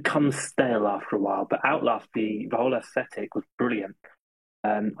it becomes stale after a while. But Outlast, the whole aesthetic was brilliant.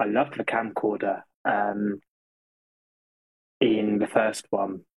 I loved the camcorder in the first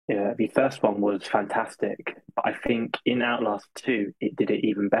one. Yeah, the first one was fantastic, but I think in Outlast 2, it did it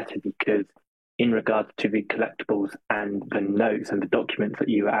even better because in regards to the collectibles and the notes and the documents that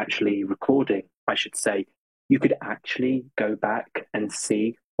you were actually recording, I should say, you could actually go back and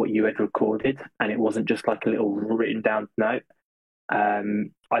see what you had recorded, and it wasn't just like a little written down note. I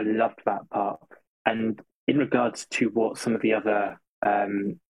loved that part. And in regards to what some of the other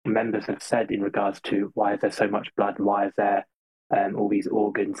members have said in regards to why is there so much blood and why is there all these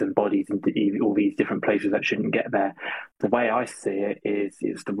organs and bodies and all these different places that shouldn't get there, the way I see it is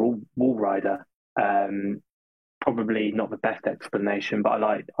it's the wall rider. Probably not the best explanation, but I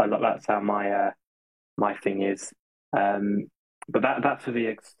like that's how my thing is. But that's for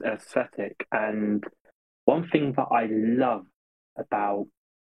the aesthetic. And one thing that I love about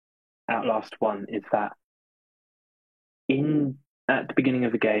Outlast 1 is that at the beginning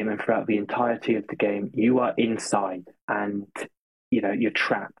of the game and throughout the entirety of the game, you are inside and you're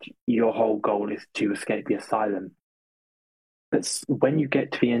trapped. Your whole goal is to escape the asylum. But when you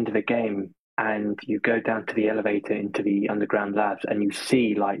get to the end of the game and you go down to the elevator into the underground labs and you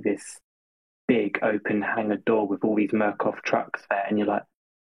see like this big open hangar door with all these Murkoff trucks there, and you're like,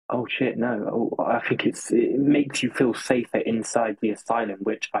 oh shit, no. I think it makes you feel safer inside the asylum,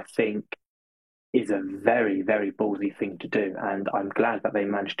 which I think is a very, very ballsy thing to do. And I'm glad that they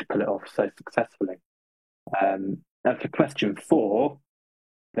managed to pull it off so successfully. Now for question 4,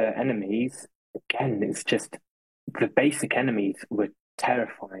 the enemies, again, it's just the basic enemies were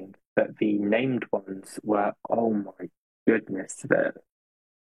terrifying, but the named ones were, oh my goodness. The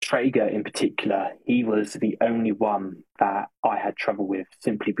Traeger in particular, he was the only one that I had trouble with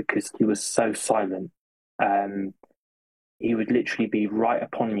simply because he was so silent. He would literally be right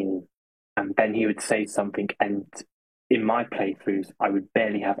upon you and then he would say something, and in my playthroughs, I would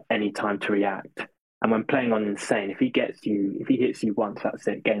barely have any time to react. And when playing on Insane, if he hits you once, that's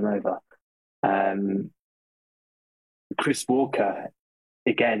it, game over. Chris Walker,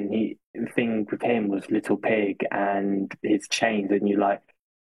 again, the thing with him was Little Pig and his chains, and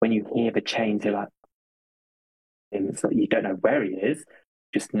when you hear the chains, you're like, it's like you don't know where he is,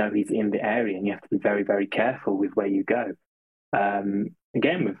 just know he's in the area, and you have to be very, very careful with where you go.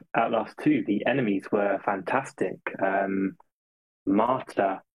 Again, with Outlast 2, the enemies were fantastic.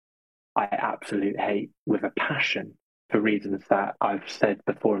 Marta, I absolutely hate with a passion for reasons that I've said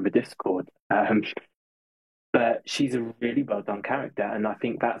before in the Discord. But she's a really well done character, and I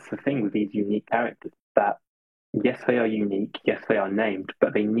think that's the thing with these unique characters, that yes, they are unique, yes, they are named,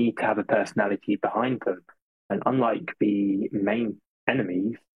 but they need to have a personality behind them. And unlike the main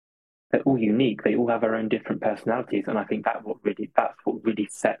enemies, they're all unique. They all have their own different personalities, and I think that's what really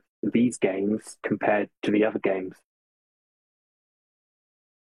sets these games compared to the other games.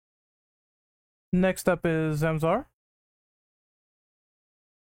 Next up is Zamzar.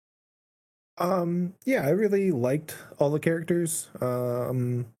 Yeah, I really liked all the characters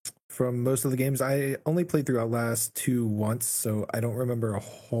from most of the games. I only played through Outlast 2 once, so I don't remember a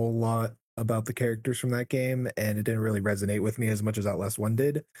whole lot about the characters from that game, and it didn't really resonate with me as much as Outlast 1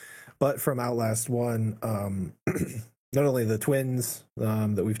 did. But from Outlast 1, not only the twins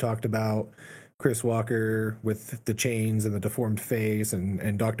that we've talked about, Chris Walker with the chains and the deformed face,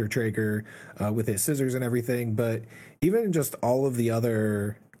 and Dr. Traeger with his scissors and everything, but even just all of the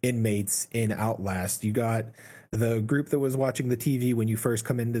other inmates in Outlast. You got the group that was watching the TV when you first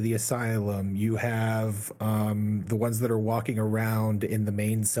come into the asylum. You have the ones that are walking around in the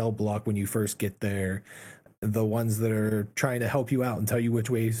main cell block when you first get there. The ones that are trying to help you out and tell you which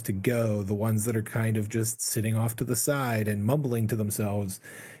ways to go. The ones that are kind of just sitting off to the side and mumbling to themselves.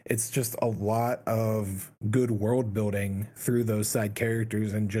 It's just a lot of good world building through those side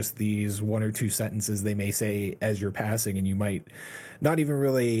characters, and just these 1 or 2 sentences they may say as you're passing, and you might not even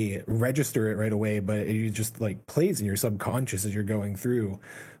really register it right away, but it just like plays in your subconscious as you're going through.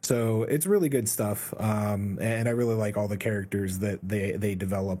 So it's really good stuff, and I really like all the characters that they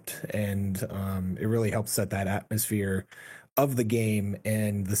developed, and it really helps set that atmosphere of the game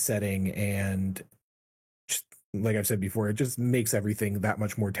and the setting, and just, like I've said before, it just makes everything that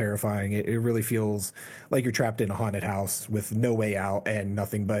much more terrifying. It really feels like you're trapped in a haunted house with no way out and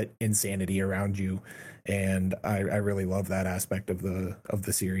nothing but insanity around you, and I really love that aspect of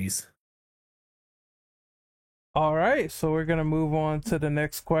the series. All right, so we're gonna move on to the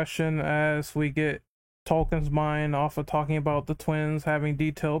next question as we get Tolkien's mind off of talking about the twins having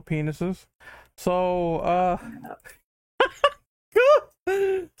detailed penises. So,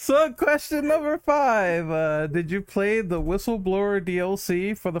 so question number 5: did you play the Whistleblower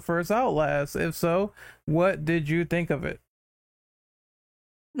DLC for the first Outlast? If so, what did you think of it?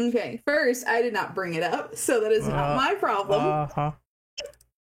 Okay, first, I did not bring it up, so that is not my problem.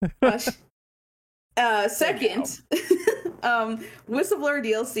 Second, Whistleblower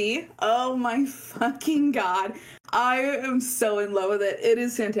DLC. Oh my fucking god. I am so in love with it. It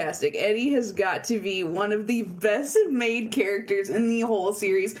is fantastic. Eddie has got to be one of the best made characters in the whole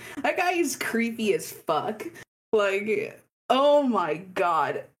series. That guy is creepy as fuck. Like, oh my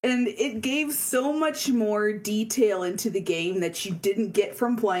god. And it gave so much more detail into the game that you didn't get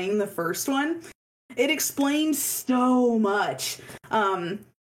from playing the first one. It explained so much.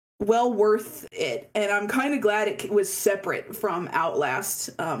 Well worth it. And I'm kind of glad it was separate from Outlast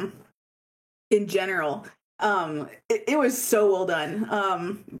in general. It was so well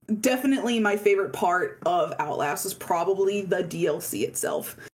done. Definitely my favorite part of Outlast was probably the DLC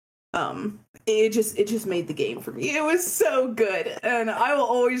itself. It just made the game for me. It was so good, and I will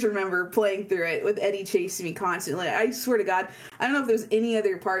always remember playing through it with Eddie chasing me constantly. I swear to God, I don't know if there's any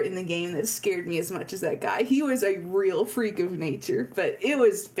other part in the game that scared me as much as that guy. He was a real freak of nature, but it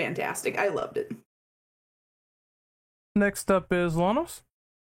was fantastic. I loved it. Next up is Lanos.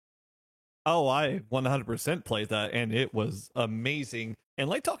 Oh, I 100% played that, and it was amazing. And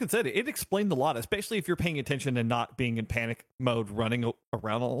like Talkin said, it explained a lot, especially if you're paying attention and not being in panic mode running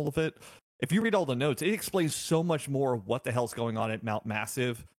around all of it. If you read all the notes, it explains so much more what the hell's going on at Mount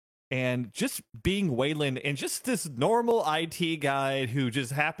Massive. And just being Wayland and just this normal IT guy who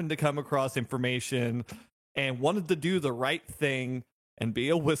just happened to come across information and wanted to do the right thing and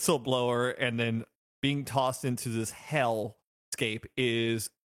be a whistleblower, and then being tossed into this hellscape is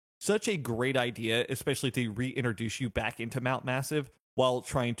such a great idea, especially to reintroduce you back into Mount Massive while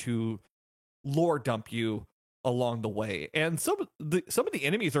trying to lore dump you along the way. And some of the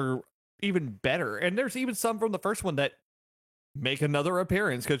enemies are even better, and there's even some from the first one that make another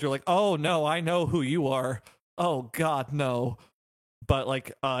appearance because you're like, oh no, I know who you are. Oh god, no. But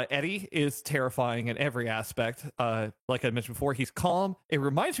like Eddie is terrifying in every aspect. Like I mentioned before, he's calm. It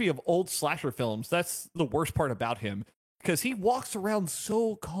reminds me of old slasher films. That's the worst part about him, because he walks around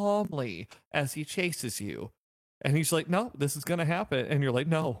so calmly as he chases you. And he's like, no, this is going to happen. And you're like,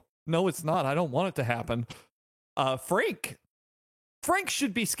 no, it's not. I don't want it to happen. Frank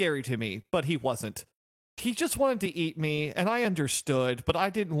should be scary to me, but he wasn't. He just wanted to eat me, and I understood, but I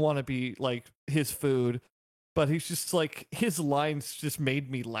didn't want to be like his food. But he's just like, his lines just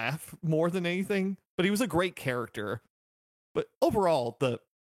made me laugh more than anything. But he was a great character. But overall, the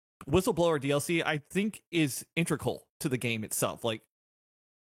Whistleblower DLC, I think, is integral to the game itself. Like,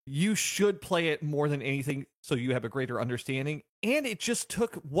 you should play it more than anything so you have a greater understanding. And it just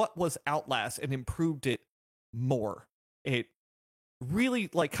took what was Outlast and improved it more. It really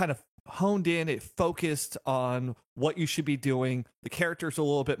like kind of honed in, it focused on what you should be doing. The characters are a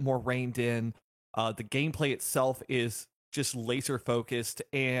little bit more reined in. The gameplay itself is just laser focused.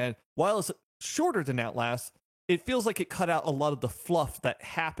 And while it's shorter than Outlast, it feels like it cut out a lot of the fluff that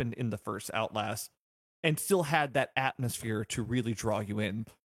happened in the first Outlast and still had that atmosphere to really draw you in.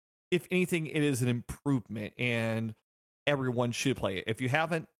 If anything, it is an improvement, and everyone should play it. If you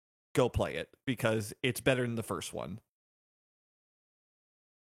haven't, go play it, because it's better than the first one.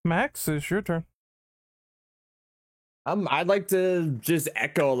 Max, it's your turn. I'd like to just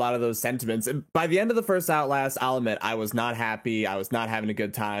echo a lot of those sentiments. And by the end of the first Outlast, I'll admit I was not happy. I was not having a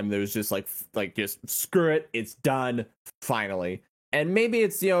good time. There was just like just screw it, it's done, finally. And maybe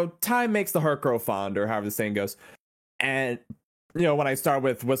it's, time makes the heart grow fond, or however the saying goes. And when I started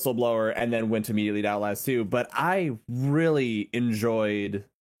with Whistleblower and then went immediately to Outlast 2, but I really enjoyed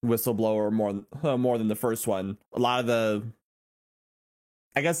Whistleblower more than the first one. A lot of the,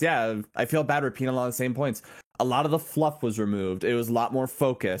 I guess, yeah, I feel bad repeating a lot of the same points. A lot of the fluff was removed. It was a lot more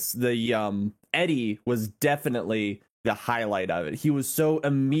focus. The Eddie was definitely the highlight of it. He was so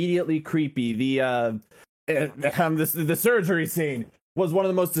immediately creepy. The surgery scene was one of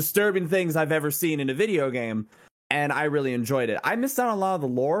the most disturbing things I've ever seen in a video game. And I really enjoyed it. I missed out on a lot of the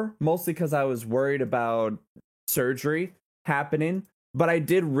lore, mostly because I was worried about surgery happening. But I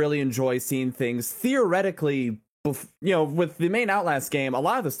did really enjoy seeing things theoretically. With the main Outlast game, a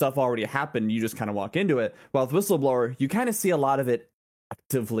lot of the stuff already happened. You just kind of walk into it. While with Whistleblower, you kind of see a lot of it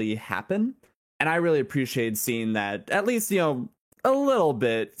actively happen. And I really appreciated seeing that, at least, a little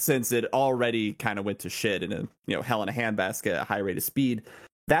bit, since it already kind of went to shit in a, hell in a handbasket at a high rate of speed.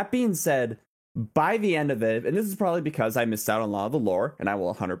 That being said, by the end of it, and this is probably because I missed out on a lot of the lore, and I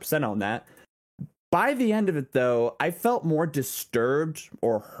will 100% own that. By the end of it, though, I felt more disturbed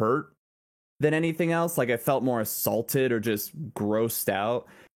or hurt than anything else. Like, I felt more assaulted or just grossed out.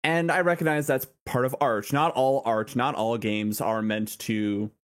 And I recognize that's part of art. Not all games are meant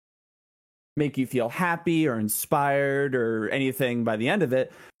to make you feel happy or inspired or anything by the end of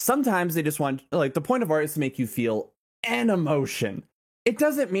it. Sometimes they just want, like, the point of art is to make you feel an emotion. It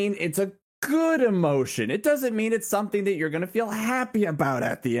doesn't mean it's a good emotion. It doesn't mean it's something that you're going to feel happy about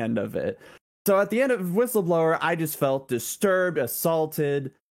at the end of it. So at the end of Whistleblower, I just felt disturbed,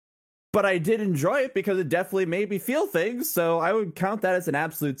 assaulted, but I did enjoy it because it definitely made me feel things. So I would count that as an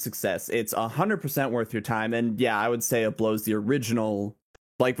absolute success. It's 100% worth your time. And yeah, I would say it blows the original,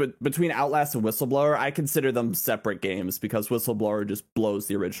 like between Outlast and Whistleblower, I consider them separate games because Whistleblower just blows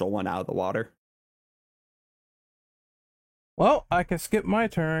the original one out of the water. Well, I can skip my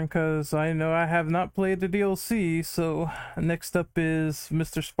turn because I know I have not played the DLC. So next up is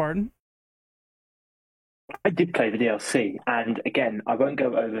Mr. Spartan. I did play the DLC, and again, I won't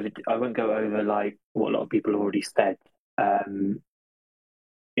go over like what a lot of people have already said in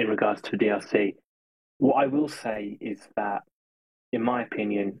regards to the DLC. What I will say is that, in my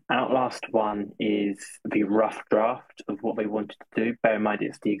opinion, Outlast 1 is the rough draft of what they wanted to do. Bear in mind,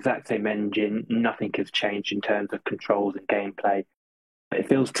 it's the exact same engine. Nothing has changed in terms of controls and gameplay. But it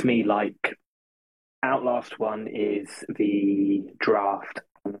feels to me like Outlast 1 is the draft,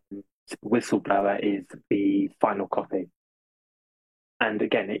 and Whistleblower is the final copy. And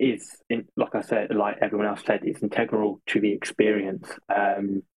again, it is, like I said, like everyone else said, it's integral to the experience.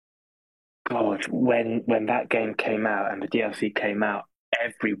 God, when that game came out and the DLC came out,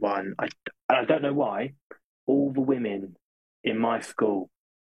 everyone, I don't know why, all the women in my school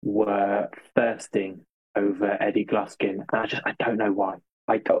were thirsting over Eddie Gluskin. And I don't know why.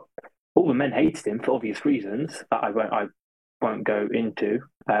 All the men hated him for obvious reasons that I won't go into.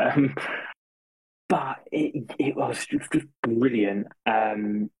 But it was just brilliant.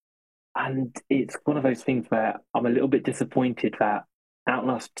 And it's one of those things where I'm a little bit disappointed that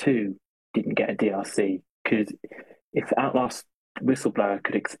Outlast 2 didn't get a DLC, because if Outlast Whistleblower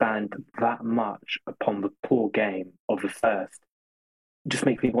could expand that much upon the poor game of the first, it just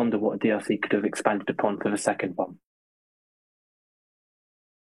makes me wonder what a DLC could have expanded upon for the second one.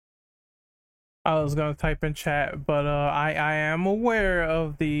 I was gonna type in chat, but I am aware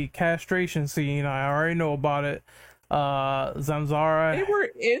of the castration scene. I already know about it. Zanzara. They were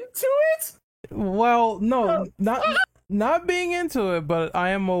into it? Well, no, not being into it, but I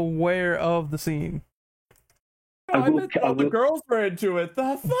am aware of the scene. I bet all the girls were into it.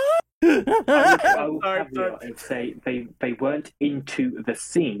 The fuck? I will caveat and say they weren't into the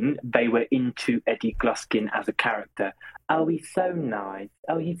scene, they were into Eddie Gluskin as a character. Oh, he's so nice.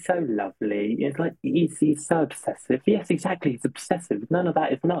 Oh, he's so lovely. It's like he's so obsessive. Yes, exactly, he's obsessive. None of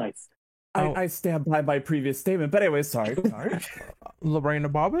that is nice. I stand by my previous statement, but anyway, sorry. Lorena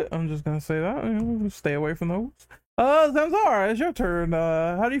Bobbitt, I'm just gonna say that. Stay away from those. Zanzara, it's your turn.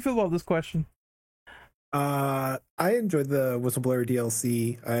 How do you feel about this question? I enjoyed the Whistleblower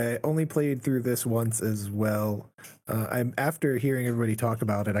DLC. I only played through this once as well. I'm after hearing everybody talk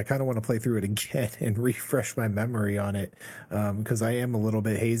about it, I kind of want to play through it again and refresh my memory on it, because I am a little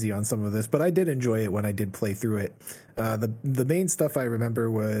bit hazy on some of this, but I did enjoy it when I did play through it. The main stuff I remember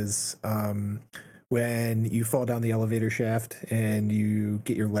was when you fall down the elevator shaft and you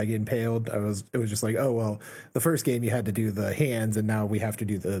get your leg impaled. It was just like, oh well, the first game you had to do the hands and now we have to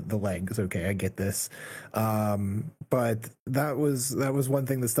do the legs. Okay, I get this. But that was one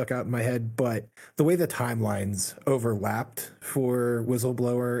thing that stuck out in my head. But the way the timelines overlapped for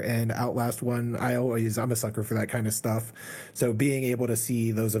Whistleblower and Outlast 1, I'm a sucker for that kind of stuff. So being able to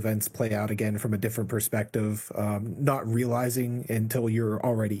see those events play out again from a different perspective, not realizing until you're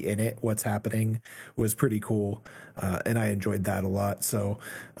already in it what's happening, was pretty cool, and I enjoyed that a lot. So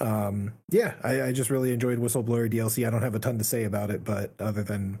I just really enjoyed Whistleblower DLC. I don't have a ton to say about it, but other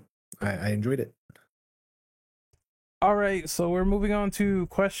than I enjoyed it. All right, so we're moving on to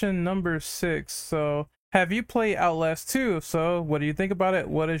question number 6. So have you played Outlast 2? If so, what do you think about it?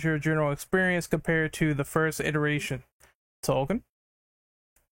 What is your general experience compared to the first iteration? Tolkien?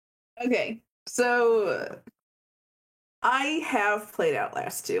 Okay, so I have played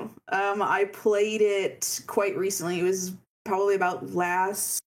Outlast 2. I played it quite recently. It was probably about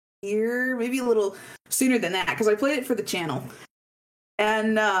last year, maybe a little sooner than that, because I played it for the channel.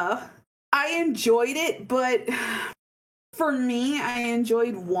 And I enjoyed it, but for me, I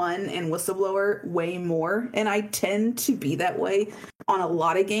enjoyed 1 and Whistleblower way more, and I tend to be that way on a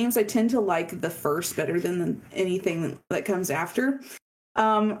lot of games. I tend to like the first better than anything that comes after.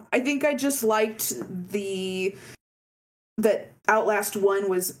 I think I just liked that Outlast 1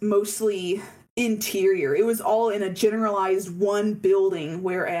 was mostly interior. It was all in a generalized one building,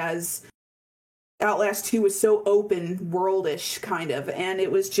 whereas Outlast 2 was so open worldish kind of, and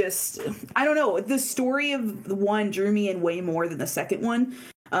it was just, I don't know, the story of the one drew me in way more than the second one.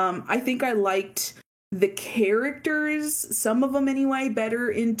 I think I liked the characters, some of them anyway, better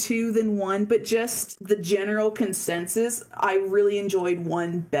in 2 than 1, but just the general consensus, I really enjoyed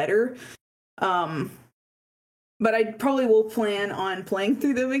 1 better. But I probably will plan on playing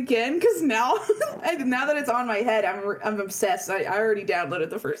through them again because now, now that it's on my head, I'm obsessed. I already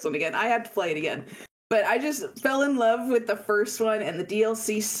downloaded the first one again. I have to play it again. But I just fell in love with the first one and the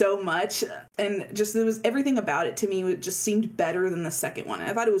DLC so much, and just it was everything about it to me. It just seemed better than the second one.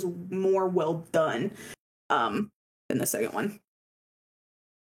 I thought it was more well done than the second one.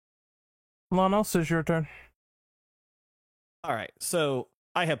 Lanos, it's your turn. All right, so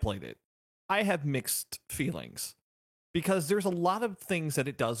I have played it. I have mixed feelings because there's a lot of things that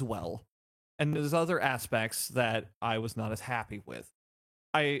it does well, and there's other aspects that I was not as happy with.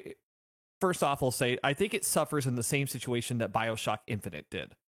 First off, I'll say I think it suffers in the same situation that BioShock Infinite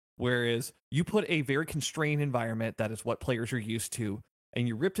did, whereas you put a very constrained environment that is what players are used to, and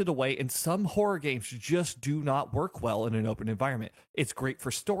you ripped it away, and some horror games just do not work well in an open environment. It's great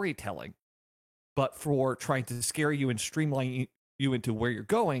for storytelling, but for trying to scare you and streamline you into where you're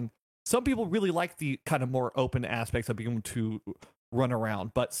going, some people really like the kind of more open aspects of being able to run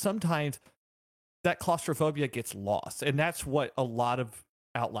around, but sometimes that claustrophobia gets lost, and that's what a lot of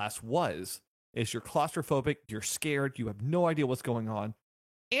Outlast was, is you're claustrophobic, you're scared, you have no idea what's going on.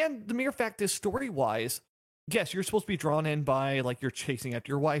 And the mere fact is, story-wise, yes, you're supposed to be drawn in by, like, you're chasing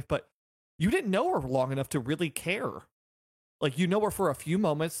after your wife, but you didn't know her long enough to really care. Like, you know her for a few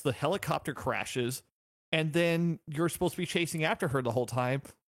moments, the helicopter crashes, and then you're supposed to be chasing after her the whole time.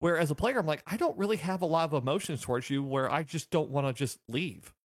 Where as a player, I'm like, I don't really have a lot of emotions towards you, where I just don't want to just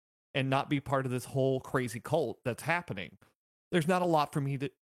leave and not be part of this whole crazy cult that's happening. There's not a lot for me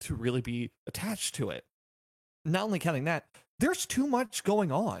to really be attached to it. Not only counting that, there's too much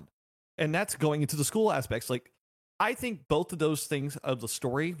going on. And that's going into the school aspects. Like, I think both of those things of the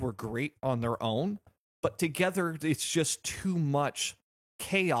story were great on their own, but together it's just too much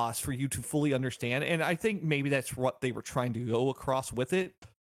chaos for you to fully understand. And I think maybe that's what they were trying to go across with it.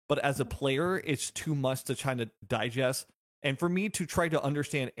 But as a player, it's too much to try to digest. And for me to try to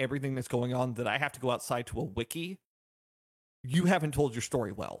understand everything that's going on, that I have to go outside to a wiki, you haven't told your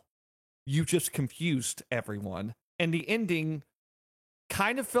story well. You just confused everyone. And the ending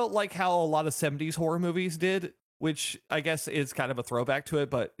kind of felt like how a lot of 70s horror movies did, which I guess is kind of a throwback to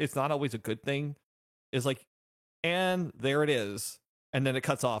it, but it's not always a good thing. It's like, and there it is. And then it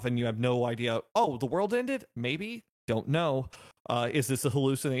cuts off and you have no idea. Oh, the world ended? Maybe. Don't know. Is this a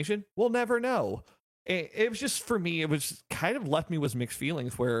hallucination? We'll never know. It was just, for me, it was kind of left me with mixed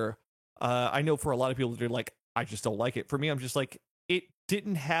feelings where I know for a lot of people, they're like, I just don't like it. For me, I'm just like, it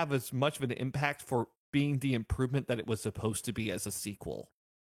didn't have as much of an impact for being the improvement that it was supposed to be as a sequel.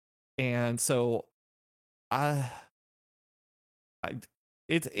 And so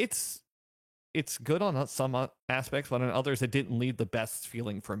it's good on some aspects, but on others, it didn't leave the best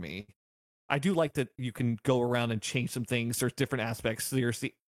feeling for me. I do like that you can go around and change some things. There's different aspects. There's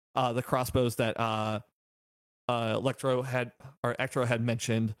the crossbows that Ectro had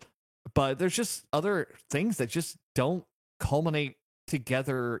mentioned, but there's just other things that just don't culminate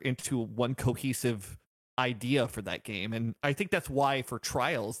together into one cohesive idea for that game. And I think that's why for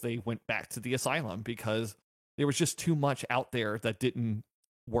Trials they went back to the Asylum, because there was just too much out there that didn't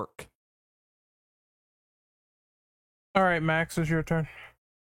work. All right, Max, it's your turn.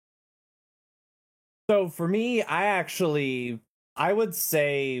 So for me, I would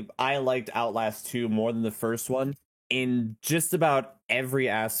say I liked Outlast 2 more than the first one in just about every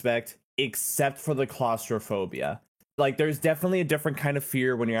aspect except for the claustrophobia. Like, there's definitely a different kind of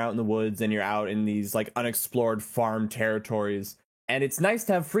fear when you're out in the woods and you're out in these like unexplored farm territories, and it's nice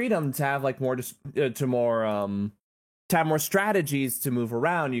to have freedom to have like more more strategies to move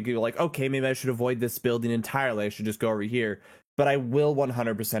around. You go like, okay, maybe I should avoid this building entirely, I should just go over here. But I will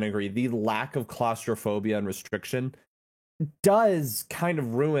 100% agree, the lack of claustrophobia and restriction does kind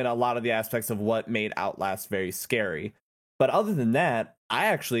of ruin a lot of the aspects of what made Outlast very scary. But other than that, I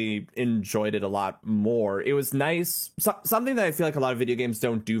actually enjoyed it a lot more. It was nice. Something that I feel like a lot of video games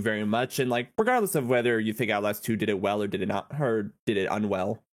don't do very much. And like, regardless of whether you think Outlast 2 did it well or did it not, or did it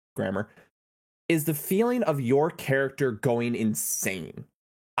unwell, grammar, is the feeling of your character going insane.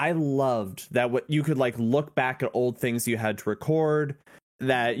 I loved that what you could like look back at old things you had to record,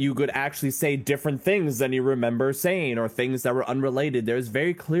 that you could actually say different things than you remember saying, or things that were unrelated. There's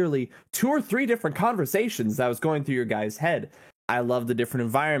very clearly 2 or 3 different conversations that was going through your guy's head. I love the different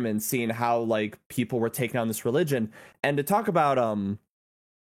environments, seeing how like people were taking on this religion. And to talk about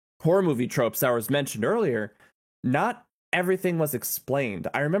horror movie tropes that was mentioned earlier, not everything was explained.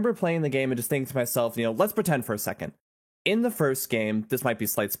 I remember playing the game and just thinking to myself, let's pretend for a second. In the first game, this might be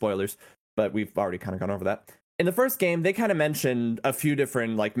slight spoilers, but we've already kind of gone over that. In the first game, they kind of mentioned a few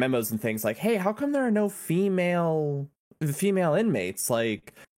different like memos and things like, hey, how come there are no female inmates?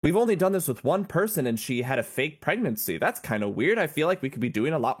 Like, we've only done this with one person and she had a fake pregnancy. That's kind of weird. I feel like we could be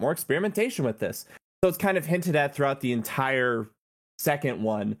doing a lot more experimentation with this. So it's kind of hinted at throughout the entire second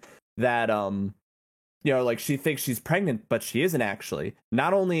one that, like she thinks she's pregnant, but she isn't actually.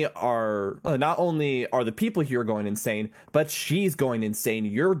 Not only are the people here going insane, but she's going insane.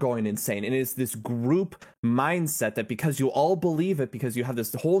 You're going insane. And it's this group mindset that because you all believe it, because you have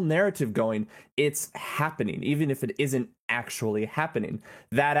this whole narrative going, it's happening, even if it isn't actually happening.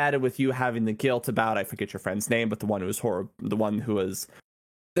 That added with you having the guilt about, I forget your friend's name, but the one who was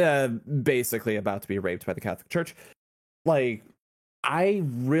basically about to be raped by the Catholic Church. Like, I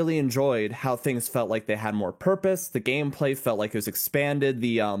really enjoyed how things felt like they had more purpose. The gameplay felt like it was expanded.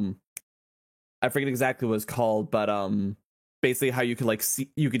 The I forget exactly what it's called, but basically how you could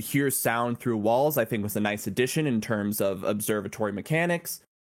you could hear sound through walls, I think was a nice addition in terms of observatory mechanics.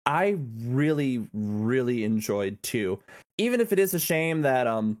 I really, really enjoyed too. Even if it is a shame that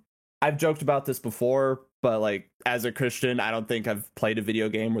I've joked about this before, but like as a Christian, I don't think I've played a video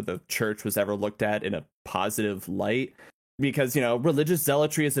game where the church was ever looked at in a positive light. Because, religious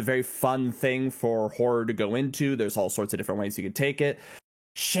zealotry is a very fun thing for horror to go into. There's all sorts of different ways you could take it.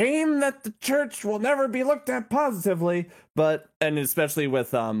 Shame that the church will never be looked at positively. And especially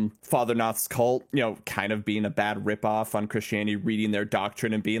with Father Noth's cult, kind of being a bad ripoff on Christianity, reading their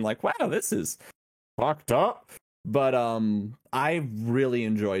doctrine and being like, wow, this is fucked up. But I really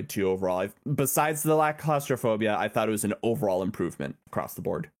enjoyed too overall. Besides the lack of claustrophobia, I thought it was an overall improvement across the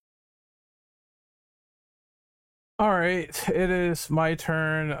board. All right, it is my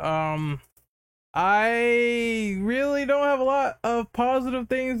turn. I really don't have a lot of positive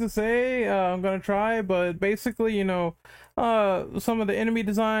things to say. I'm gonna try, but basically, some of the enemy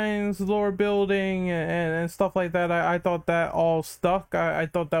designs, lore building, and stuff like that, I thought that all stuck. I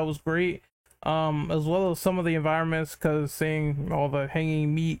thought that was great. As well as some of the environments, because seeing all the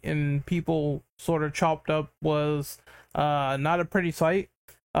hanging meat and people sort of chopped up was not a pretty sight.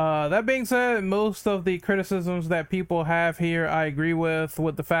 That being said, most of the criticisms that people have here, I agree with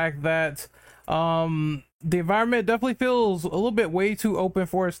the fact that the environment definitely feels a little bit way too open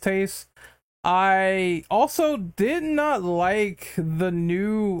for its taste. I also did not like the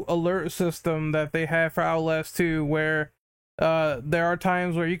new alert system that they have for Outlast 2, where there are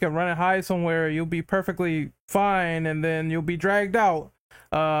times where you can run and hide somewhere, you'll be perfectly fine, and then you'll be dragged out.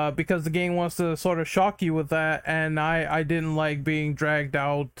 Because the game wants to sort of shock you with that, and I didn't like being dragged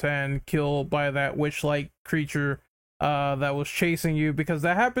out and killed by that witch-like creature that was chasing you, because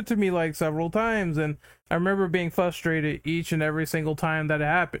that happened to me like several times, and I remember being frustrated each and every single time that it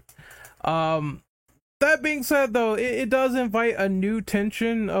happened. That being said, though, it does invite a new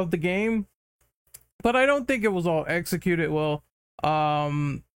tension of the game, but I don't think it was all executed well.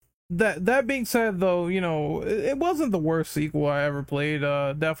 That being said, though, it wasn't the worst sequel I ever played.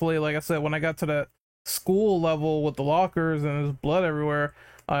 Definitely, like I said, when I got to that school level with the lockers and there's blood everywhere,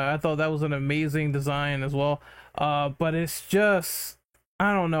 I thought that was an amazing design as well. But it's just,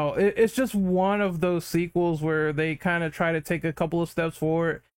 I don't know, it's just one of those sequels where they kind of try to take a couple of steps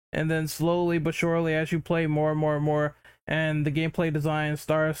forward, and then slowly but surely, as you play more and more and more, and the gameplay design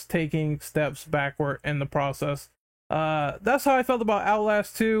starts taking steps backward in the process. That's how I felt about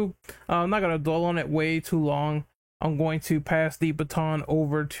Outlast 2. I'm not going to dwell on it way too long. I'm going to pass the baton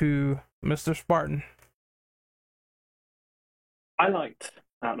over to Mr. Spartan. I liked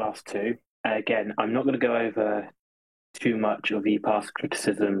Outlast 2. Again, I'm not going to go over too much of the past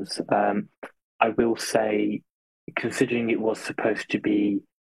criticisms. I will say, considering it was supposed to be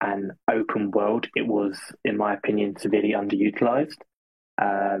an open world, it was, in my opinion, severely underutilized.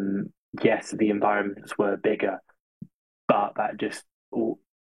 Yes, the environments were bigger, but that just,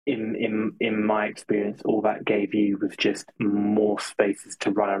 in my experience, all that gave you was just more spaces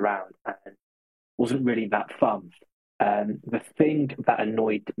to run around, and wasn't really that fun. The thing that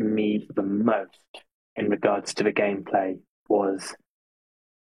annoyed me the most in regards to the gameplay was,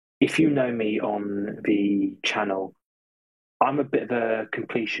 if you know me on the channel, I'm a bit of a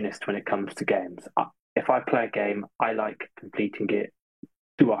completionist when it comes to games. If I play a game, I like completing it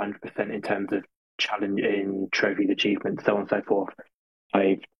to 100% in terms of challenging trophies, achievements, so on and so forth.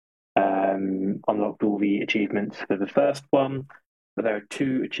 I've unlocked all the achievements for the first one, but there are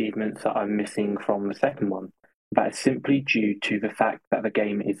 2 achievements that I'm missing from the second one. That is simply due to the fact that the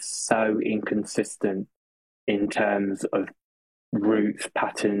game is so inconsistent in terms of routes,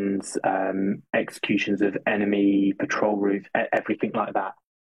 patterns, executions of enemy patrol routes, everything like that.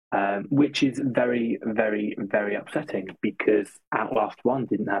 Which is very, very, very upsetting, because Outlast 1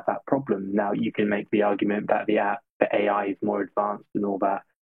 didn't have that problem. Now, you can make the argument that the AI is more advanced and all that,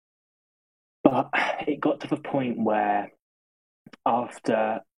 but it got to the point where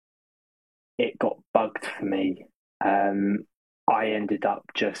after it got bugged for me. I ended up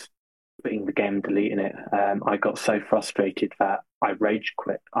just quitting the game and deleting it. I got so frustrated that I rage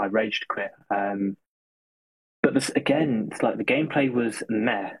quit. But this again, it's like the gameplay was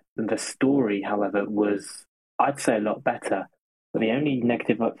meh. The story, however, was, I'd say, a lot better. But the only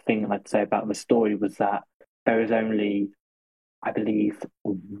negative thing I'd say about the story was that there is only, I believe,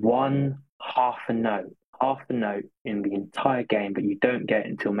 one half a note in the entire game that you don't get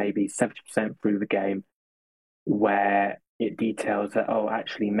until maybe 70% through the game, where it details that, oh,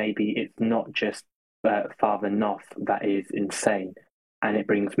 actually, maybe it's not just Father Noth that is insane, and it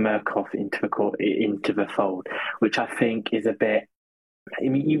brings Murkoff into the fold, which I think is a bit. I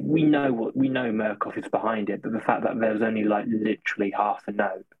mean, we know Murkoff is behind it, but the fact that there's only like literally half a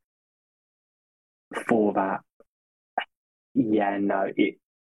note for that, yeah, no,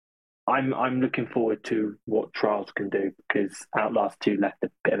 I'm looking forward to what Trials can do, because Outlast 2 left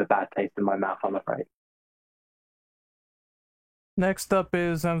a bit of a bad taste in my mouth, I'm afraid. Next up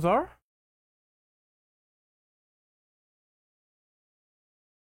is Zamzar.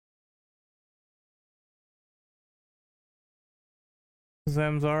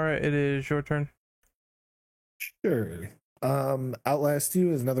 Zamzara, it is your turn. Sure. Outlast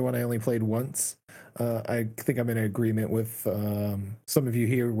 2 is another one I only played once. I think I'm in agreement with some of you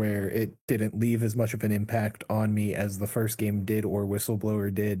here where it didn't leave as much of an impact on me as the first game did or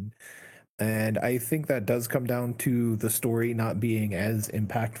Whistleblower did. And I think that does come down to the story not being as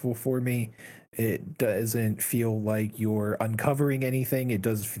impactful for me. It doesn't feel like you're uncovering anything. It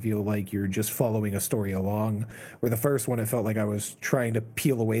does feel like you're just following a story along. Where the first one, it felt like I was trying to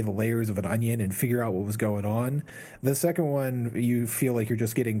peel away the layers of an onion and figure out what was going on. The second one, you feel like you're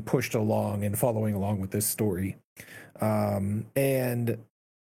just getting pushed along and following along with this story. And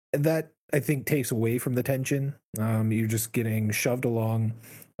that, I think, takes away from the tension. You're just getting shoved along.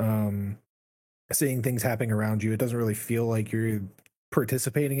 Seeing things happening around you, it doesn't really feel like you're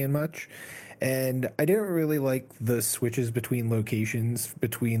participating in much. And I didn't really like the switches between locations,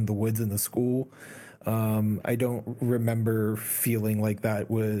 between the woods and the school. I don't remember feeling like that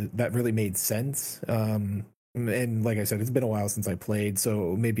really made sense. And like I said, it's been a while since I played,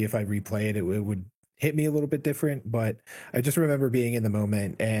 so maybe if I replay it, it would hit me a little bit different. But I just remember being in the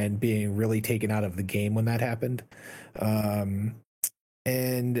moment and being really taken out of the game when that happened.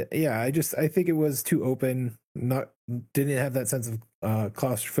 And yeah, I think it was too open. Didn't have that sense of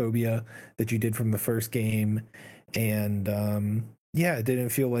claustrophobia that you did from the first game, and yeah, it didn't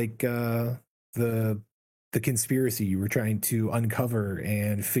feel like the conspiracy you were trying to uncover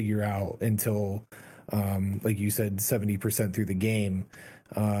and figure out until, like you said, 70% through the game.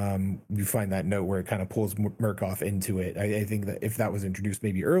 You find that note where it kind of pulls Murkoff into it. I think that if that was introduced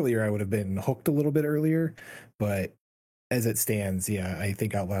maybe earlier, I would have been hooked a little bit earlier, but as it stands, yeah, I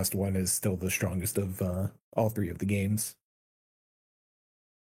think Outlast 1 is still the strongest of all three of the games.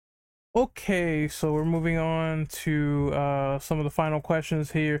 Okay, so we're moving on to some of the final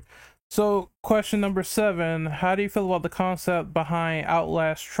questions here. So, question number 7, how do you feel about the concept behind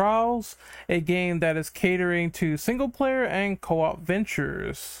Outlast Trials, a game that is catering to single-player and co-op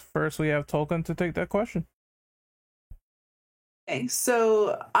ventures? First, we have Tolkien to take that question. Okay,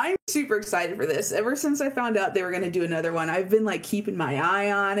 so I'm super excited for this. Ever since I found out they were going to do another one, I've been like keeping my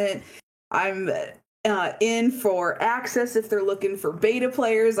eye on it. I'm in for access if they're looking for beta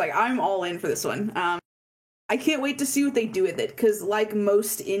players. Like, I'm all in for this one. I can't wait to see what they do with it, because like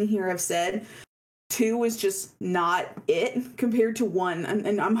most in here have said, 2 was just not it compared to 1.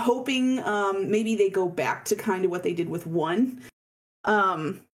 And I'm hoping maybe they go back to kind of what they did with 1.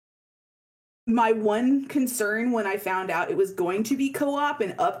 My one concern when I found out it was going to be co-op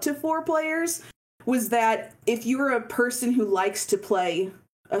and up to 4 players was that if you're a person who likes to play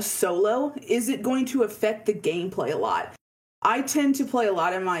a solo, is it going to affect the gameplay a lot? I tend to play a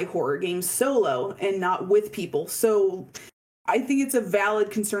lot of my horror games solo and not with people, so I think it's a valid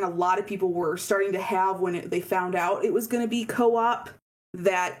concern a lot of people were starting to have when they found out it was going to be co-op,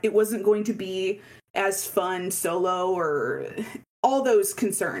 that it wasn't going to be as fun solo or all those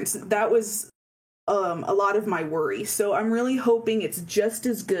concerns. That was a lot of my worry. So I'm really hoping it's just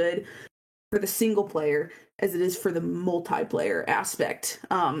as good for the single player as it is for the multiplayer aspect.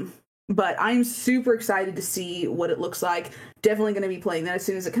 But I'm super excited to see what it looks like. Definitely going to be playing that as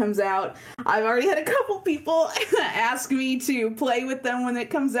soon as it comes out. I've already had a couple people ask me to play with them when it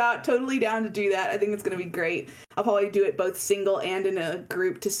comes out. Totally down to do that. I think it's going to be great. I'll probably do it both single and in a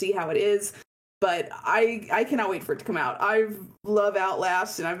group to see how it is. But I cannot wait for it to come out. I love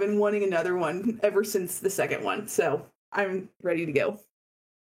Outlast, and I've been wanting another one ever since the second one. So I'm ready to go.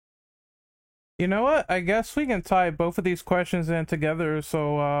 You know what? I guess we can tie both of these questions in together.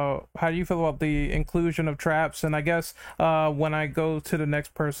 So, how do you feel about the inclusion of traps? And I guess when I go to the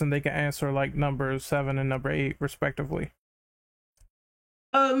next person, they can answer like number 7 and number 8, respectively.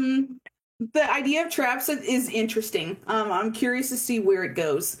 The idea of traps is interesting. I'm curious to see where it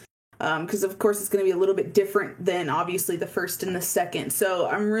goes. Because of course it's going to be a little bit different than obviously the first and the second. So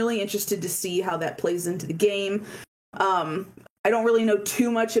I'm really interested to see how that plays into the game. I don't really know too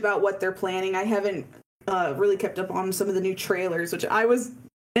much about what they're planning. I haven't really kept up on some of the new trailers, which I was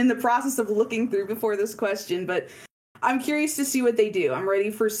in the process of looking through before this question, but I'm curious to see what they do. I'm ready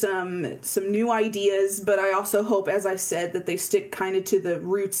for some new ideas, but I also hope, as I said, that they stick kind of to the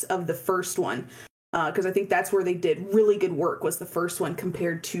roots of the first one. Because I think that's where they did really good work, was the first one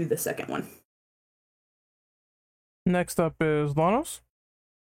compared to the second one. Next up is Lanos.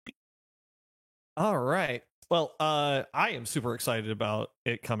 All right. Well, I am super excited about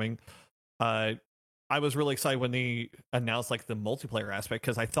it coming. I was really excited when they announced like the multiplayer aspect,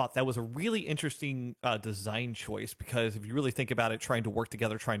 because I thought that was a really interesting design choice. Because if you really think about it, trying to work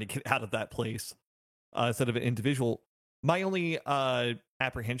together, trying to get out of that place instead of an individual, my only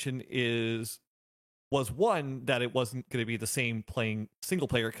apprehension was one, that it wasn't going to be the same playing single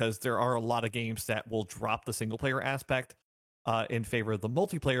player, because there are a lot of games that will drop the single player aspect in favor of the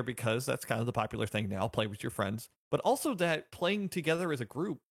multiplayer, because that's kind of the popular thing now, play with your friends. But also that playing together as a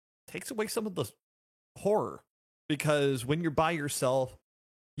group takes away some of the horror, because when you're by yourself,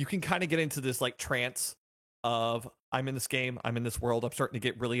 you can kind of get into this like trance of, I'm in this game, I'm in this world, I'm starting to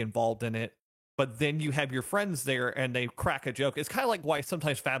get really involved in it. But then you have your friends there and they crack a joke. It's kind of like why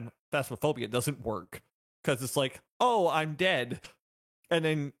sometimes Phasmophobia doesn't work. Because it's like, oh, I'm dead. And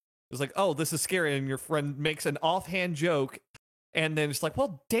then it's like, oh, this is scary. And your friend makes an offhand joke. And then it's like,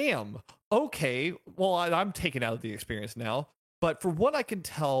 well, damn. Okay. Well, I'm taken out of the experience now. But for what I can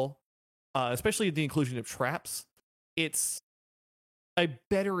tell, especially the inclusion of traps, it's a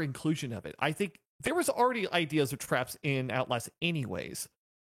better inclusion of it. I think there was already ideas of traps in Outlast anyways.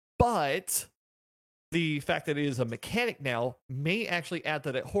 But the fact that it is a mechanic now may actually add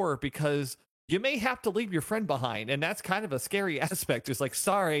to that horror, because you may have to leave your friend behind. And that's kind of a scary aspect. It's like,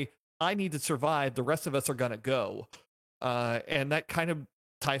 sorry, I need to survive. The rest of us are going to go. And that kind of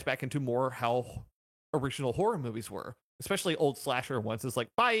ties back into more how original horror movies were, especially old slasher ones. It's like,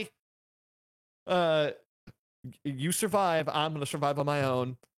 bye. You survive. I'm going to survive on my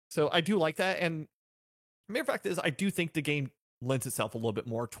own. So I do like that. And the mere fact is, I do think the game lends itself a little bit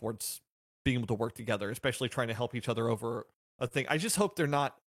more towards being able to work together, especially trying to help each other over a thing. I just hope they're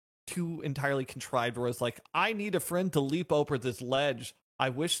not too entirely contrived, where it's like, I need a friend to leap over this ledge. I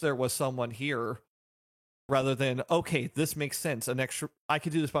wish there was someone here, rather than, okay, this makes sense. I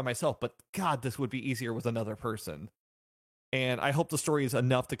could do this by myself, but God, this would be easier with another person. And I hope the story is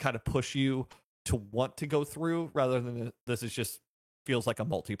enough to kind of push you to want to go through, rather than this is just feels like a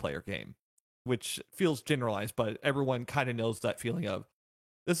multiplayer game, which feels generalized, but everyone kind of knows that feeling of,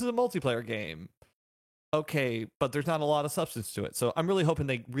 this is a multiplayer game. Okay, but there's not a lot of substance to it. So I'm really hoping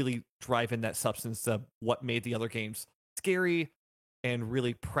they really drive in that substance of what made the other games scary and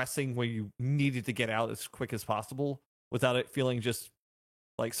really pressing, where you needed to get out as quick as possible without it feeling just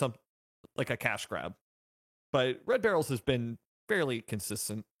like a cash grab. But Red Barrels has been fairly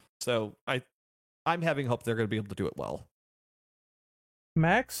consistent. So I'm having hope they're going to be able to do it well.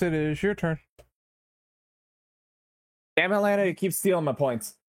 Max, it is your turn. Damn, Atlanta, you keep stealing my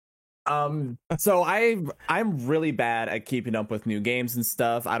points. So I'm really bad at keeping up with new games and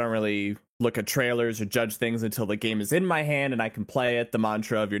stuff. I don't really look at trailers or judge things until the game is in my hand and I can play it. The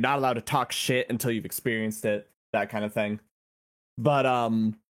mantra of, you're not allowed to talk shit until you've experienced it, that kind of thing. But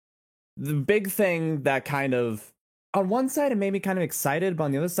the big thing that kind of, on one side it made me kind of excited, but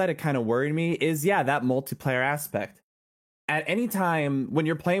on the other side it kind of worried me, is that multiplayer aspect. At any time when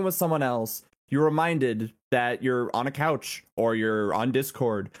you're playing with someone else, you're reminded that you're on a couch or you're on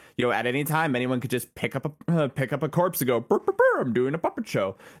Discord. At any time, anyone could just pick up a corpse and go, burr, burr, burr, I'm doing a puppet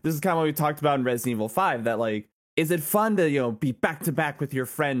show. This is kind of what we talked about in Resident Evil 5, that like, is it fun to, be back to back with your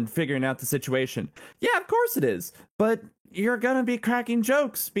friend figuring out the situation? Yeah, of course it is. But you're gonna be cracking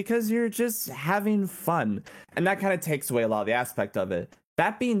jokes because you're just having fun. And that kind of takes away a lot of the aspect of it.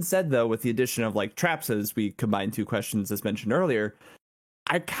 That being said, though, with the addition of like traps, as we combine two questions as mentioned earlier,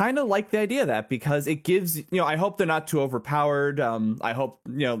 I kind of like the idea of that, because it gives, I hope they're not too overpowered. I hope,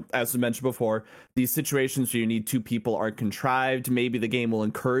 as we mentioned before, these situations where you need two people are contrived. Maybe the game will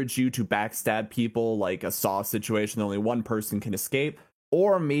encourage you to backstab people, like a Saw situation, only one person can escape.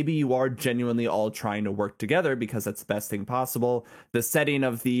 Or maybe you are genuinely all trying to work together, because that's the best thing possible. The setting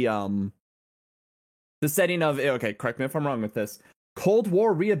of okay, correct me if I'm wrong with this, Cold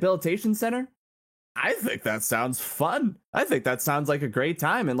War Rehabilitation Center. I think that sounds fun. I think that sounds like a great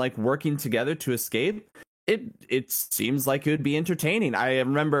time, and like working together to escape. It seems like it would be entertaining. I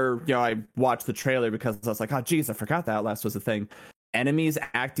remember, I watched the trailer because I was like, oh geez, I forgot that Outlast was a thing. Enemies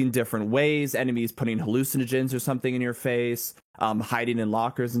acting different ways, enemies putting hallucinogens or something in your face, hiding in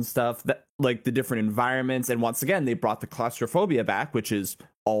lockers and stuff. That, like, the different environments, and once again, they brought the claustrophobia back, which is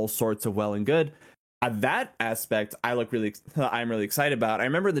all sorts of well and good. That aspect I'm really excited about. I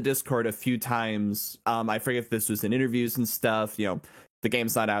remember the Discord a few times. I forget if this was in interviews and stuff. The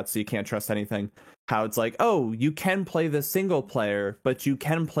game's not out, so you can't trust anything. How it's like, oh, you can play this single player, but you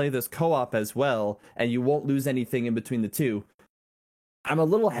can play this co-op as well, and you won't lose anything in between the two. I'm a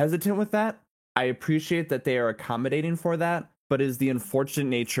little hesitant with that. I appreciate that they are accommodating for that, but it is the unfortunate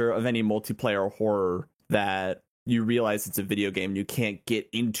nature of any multiplayer horror that you realize it's a video game. You can't get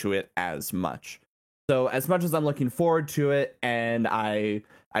into it as much. So as much as I'm looking forward to it, and I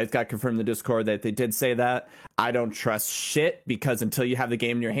got confirmed in the Discord that they did say that, I don't trust shit, because until you have the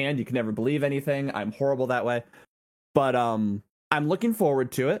game in your hand, you can never believe anything. I'm horrible that way. But I'm looking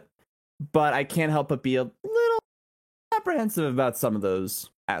forward to it, but I can't help but be a little apprehensive about some of those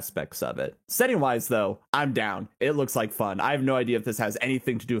aspects of it. Setting wise, though, I'm down. It looks like fun. I have no idea if this has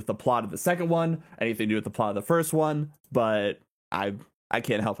anything to do with the plot of the second one, anything to do with the plot of the first one, but I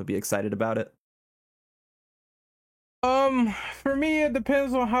can't help but be excited about it. For me, it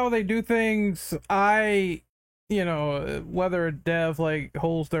depends on how they do things. Whether a dev like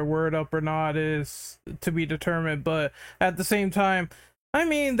holds their word up or not is to be determined, but at the same time, I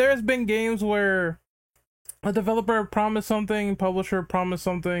mean, there's been games where a developer promised something, publisher promised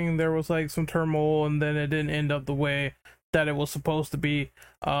something, there was like some turmoil, and then it didn't end up the way that it was supposed to be.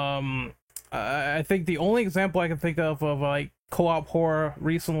 I think the only example I can think of like co-op horror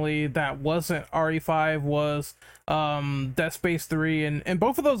recently that wasn't RE5 was Dead Space 3, and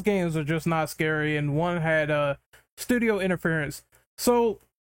both of those games are just not scary, and one had studio interference. So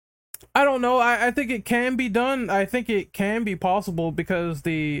I don't know. I think it can be done. I think it can be possible because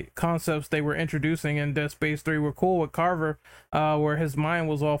the concepts they were introducing in Dead Space 3 were cool with Carver, where his mind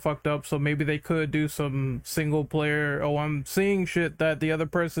was all fucked up. So maybe they could do some single player, oh, I'm seeing shit that the other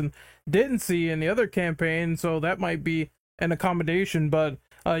person didn't see in the other campaign. So that might be an accommodation. But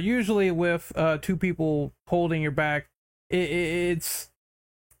usually with two people holding your back, it's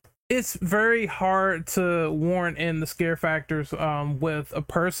very hard to warrant in the scare factors with a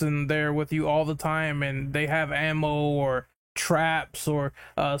person there with you all the time, and they have ammo or traps or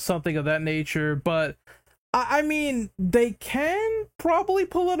something of that nature. But I mean, they can probably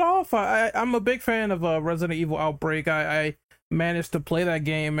pull it off. I'm a big fan of Resident Evil Outbreak. I managed to play that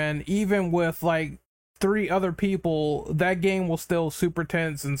game, and even with like 3 other people, that game was still super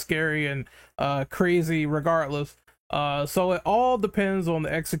tense and scary and crazy regardless. So it all depends on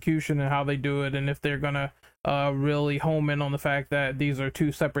the execution and how they do it, and if they're gonna really home in on the fact that these are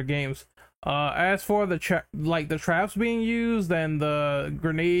 2 separate games. As for the traps being used and the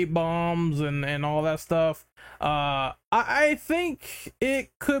grenade bombs and all that stuff, I think it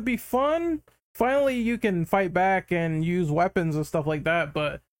could be fun. Finally, you can fight back and use weapons and stuff like that,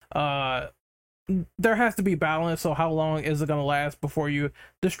 but there has to be balance. So how long is it gonna last before you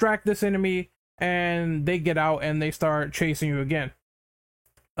distract this enemy and they get out and they start chasing you again?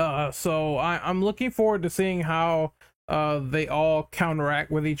 So I'm looking forward to seeing how they all counteract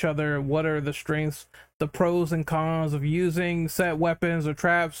with each other. What are the strengths, the pros and cons of using set weapons or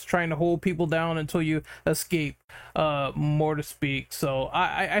traps, trying to hold people down until you escape, more to speak. So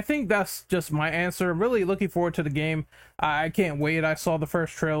I think that's just my answer. I'm really looking forward to the game. I can't wait. I saw the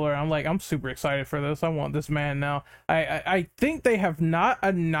first trailer. I'm super excited for this. I want this man now. I think they have not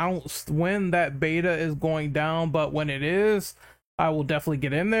announced when that beta is going down, but when it is, I will definitely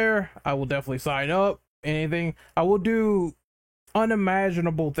get in there. I will definitely sign up. Anything. I will do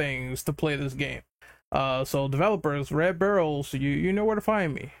unimaginable things to play this game. So developers, Red Barrels, you know where to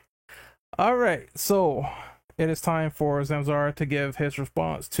find me. All right, so it is time for Zamzara to give his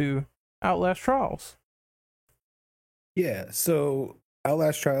response to Outlast Trials. Yeah, so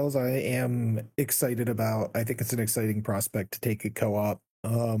Outlast Trials I am excited about. I think it's an exciting prospect to take a co-op.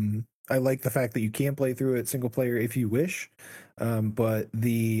 I like the fact that you can play through it single player if you wish, but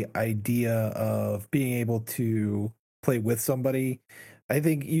the idea of being able to play with somebody, I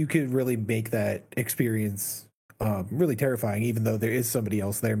think you could really make that experience really terrifying, even though there is somebody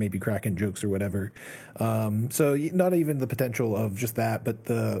else there, maybe cracking jokes or whatever. So not even the potential of just that, but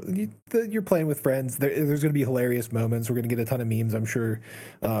you're playing with friends. There's going to be hilarious moments. We're going to get a ton of memes, I'm sure,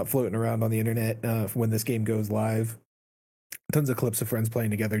 floating around on the internet when this game goes live. tons of clips of friends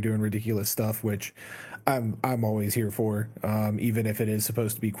playing together doing ridiculous stuff, which I'm always here for, even if it is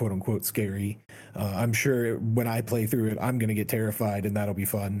supposed to be quote unquote scary. I'm sure when I play through it, I'm gonna get terrified, and that'll be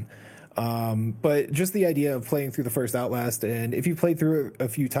fun. But just the idea of playing through the first Outlast, and if you played through it a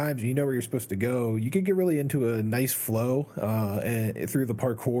few times and you know where you're supposed to go, you can get really into a nice flow and through the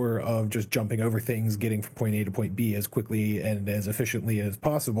parkour of just jumping over things, getting from point A to point B as quickly and as efficiently as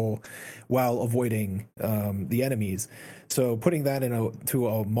possible while avoiding the enemies. So putting that to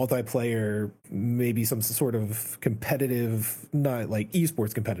a multiplayer, maybe some sort of competitive, not like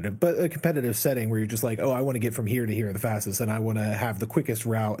esports competitive, but a competitive setting where you're just like, oh, I want to get from here to here the fastest, and I want to have the quickest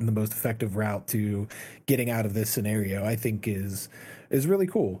route and the most effective route to getting out of this scenario, I think is really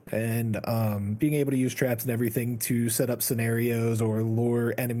cool. And being able to use traps and everything to set up scenarios or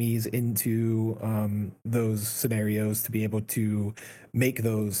lure enemies into those scenarios to be able to make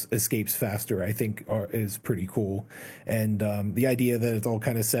those escapes faster, I think is pretty cool. And the idea that it's all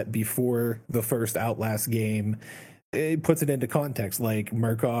kind of set before the first Outlast game, it puts it into context. Like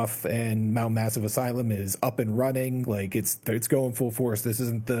Murkoff and Mount Massive Asylum is up and running, like it's going full force. This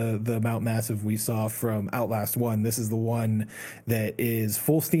isn't the Mount Massive we saw from Outlast 1. This is the one that is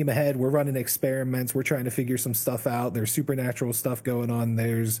full steam ahead. We're running experiments, we're trying to figure some stuff out. There's supernatural stuff going on,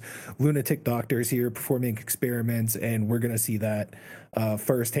 there's lunatic doctors here performing experiments, and we're gonna see that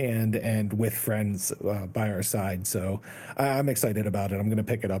firsthand and with friends by our side. So I'm excited about it. I'm going to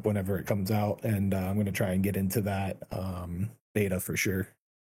pick it up whenever it comes out, and I'm going to try and get into that beta for sure.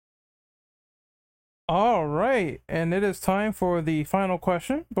 All right, and it is time for the final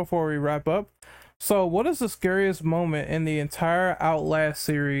question before we wrap up. So what is the scariest moment in the entire Outlast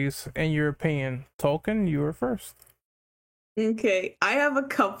series in your opinion? Tolkien, you were first. Okay, I have a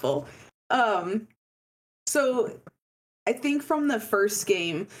couple. So I think from the first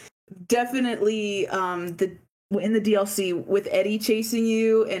game, definitely in the DLC with Eddie chasing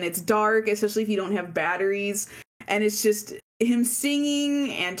you, and it's dark, especially if you don't have batteries, and it's just him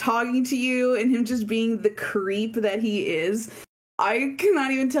singing and talking to you, and him just being the creep that he is. I cannot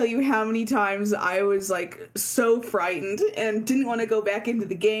even tell you how many times I was like so frightened and didn't want to go back into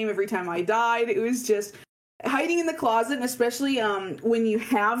the game every time I died. It was just hiding in the closet, and especially when you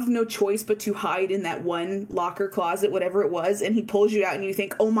have no choice but to hide in that one locker closet, whatever it was, and he pulls you out and you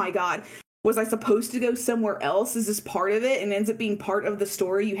think, oh my god, was I supposed to go somewhere else? Is this part of it? And ends up being part of the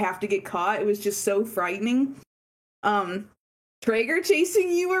story. You have to get caught. It was just so frightening. Traeger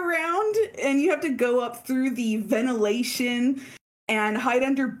chasing you around, and you have to go up through the ventilation and hide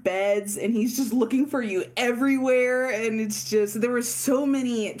under beds, and he's just looking for you everywhere. And it's just, there were so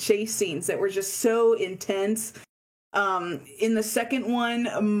many chase scenes that were just so intense. In the second one,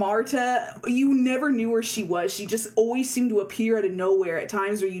 Marta, you never knew where she was. She just always seemed to appear out of nowhere at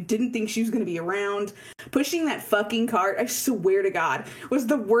times where you didn't think she was going to be around. Pushing that fucking cart, I swear to God, was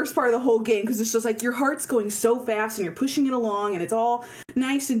the worst part of the whole game, because it's just like your heart's going so fast and you're pushing it along and it's all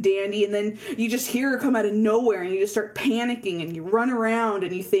nice and dandy, and then you just hear her come out of nowhere and you just start panicking and you run around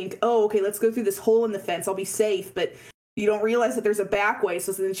and you think, oh, okay, let's go through this hole in the fence, I'll be safe. But you don't realize that there's a back way,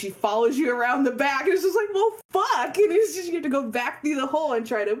 so then she follows you around the back, and it's just like, well, fuck, and it's just, you have to go back through the hole and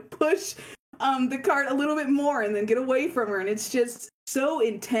try to push the cart a little bit more and then get away from her, and it's just so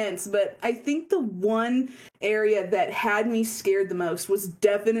intense. But I think the one area that had me scared the most was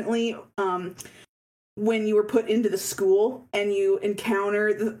definitely when you were put into the school and you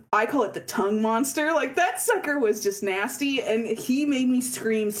encounter I call it the tongue monster. Like, that sucker was just nasty, and he made me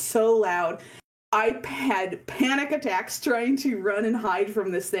scream so loud. I had panic attacks trying to run and hide from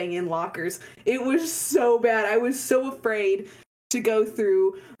this thing in lockers. It was so bad. I was so afraid to go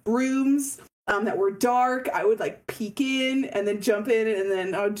through rooms that were dark. I would like peek in and then jump in, and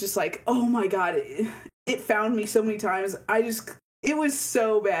then I would just like, oh my god, it found me so many times. It was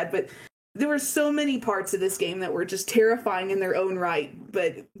so bad. But there were so many parts of this game that were just terrifying in their own right,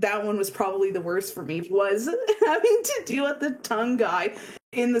 but that one was probably the worst for me, was having to deal with the tongue guy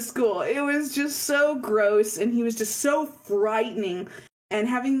in the school. It was just so gross, and he was just so frightening, and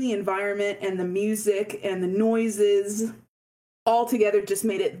having the environment and the music and the noises all together just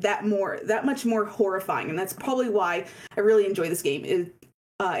made it that much more horrifying. And that's probably why I really enjoy this game, is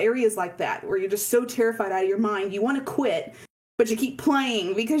areas like that where you're just so terrified out of your mind, you want to quit, but you keep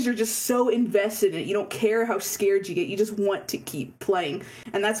playing because you're just so invested in it. You don't care how scared you get. You just want to keep playing.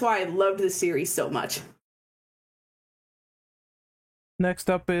 And that's why I loved the series so much. Next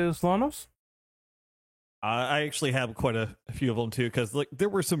up is Lanos. I actually have quite a few of them too, because like there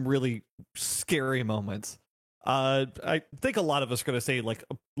were some really scary moments. I think a lot of us are going to say like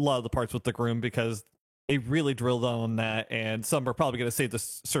a lot of the parts with the groom, because they really drilled on that, and some are probably going to say the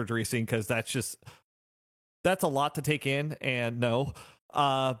surgery scene, because that's just that's a lot to take in, and no.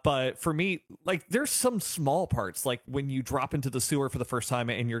 But for me, like, there's some small parts, like when you drop into the sewer for the first time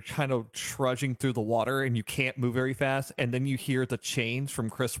and you're kind of trudging through the water and you can't move very fast, and then you hear the chains from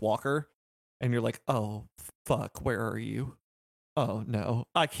Chris Walker, and you're like, oh fuck, where are you? Oh no,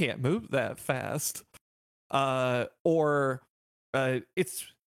 I can't move that fast. Or it's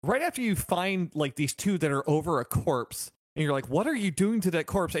right after you find like these two that are over a corpse, and you're like, what are you doing to that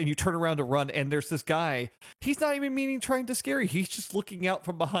corpse? And you turn around to run, and there's this guy. He's not even trying to scare you. He's just looking out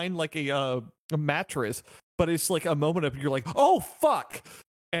from behind like a mattress. But it's like a moment of, you're like, oh fuck,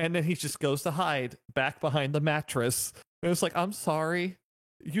 and then he just goes to hide back behind the mattress. And it's like, I'm sorry,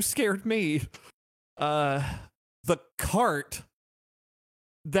 you scared me. The cart,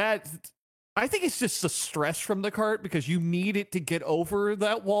 that, I think it's just the stress from the cart, because you need it to get over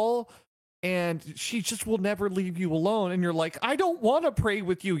that wall, and she just will never leave you alone. And you're like, I don't want to pray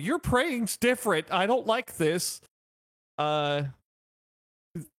with you. Your praying's different. I don't like this. Things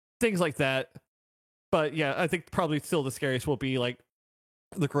like that. But yeah, I think probably still the scariest will be like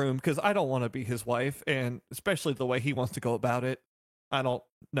the groom, because I don't want to be his wife, and especially the way he wants to go about it. I don't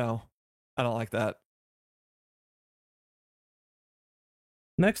like that.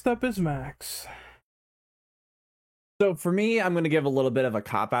 Next up is Max. So for me, I'm going to give a little bit of a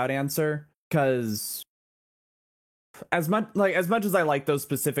cop-out answer, because as much as I like those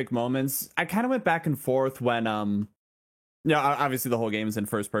specific moments, I kind of went back and forth when obviously the whole game is in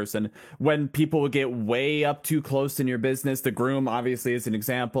first person. When people would get way up too close in your business, the groom obviously is an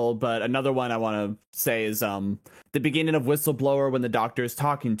example, but another one I want to say is the beginning of Whistleblower, when the doctor is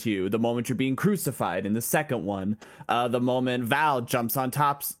talking to you, the moment you're being crucified in the second one, the moment Val jumps on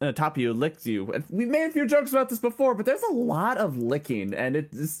top of you, licks you. We've made a few jokes about this before, but there's a lot of licking, and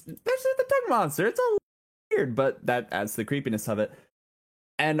it's, especially the tongue monster, it's a little weird, but that adds to the creepiness of it.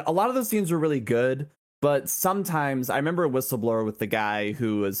 And a lot of those scenes were really good. But sometimes, I remember a Whistleblower with the guy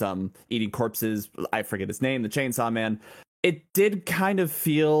who was eating corpses. I forget his name, the Chainsaw Man. It did kind of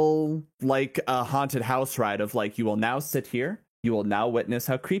feel like a haunted house ride of like, you will now sit here. You will now witness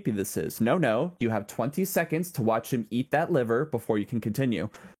how creepy this is. No, you have 20 seconds to watch him eat that liver before you can continue.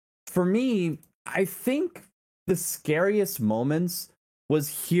 For me, I think the scariest moments was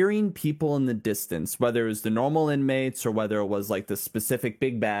hearing people in the distance, whether it was the normal inmates or whether it was like the specific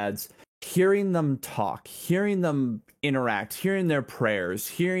big bads, hearing them talk, hearing them interact, hearing their prayers,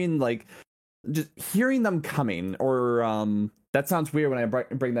 hearing them coming, or that sounds weird when I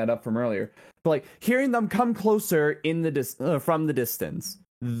bring that up from earlier, but like hearing them come closer in the from the distance.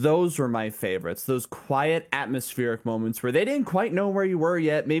 Those were my favorites. Those quiet, atmospheric moments where they didn't quite know where you were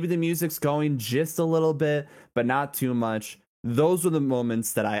yet. Maybe the music's going just a little bit, but not too much. Those were the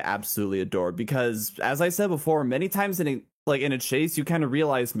moments that I absolutely adored, because as I said before, many times in a chase, you kind of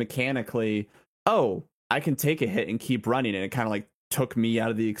realize mechanically, oh, I can take a hit and keep running, and it kind of like took me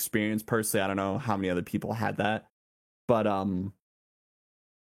out of the experience personally. I don't know how many other people had that, but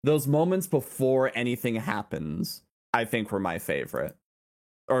those moments before anything happens, I think were my favorite.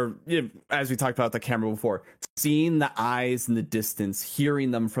 Or as we talked about the camera before, seeing the eyes in the distance, hearing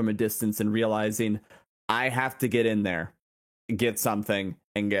them from a distance, and realizing I have to get in there, get something,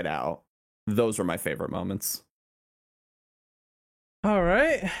 and get out. Those were my favorite moments. All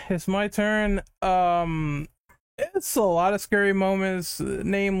right, it's my turn. It's a lot of scary moments,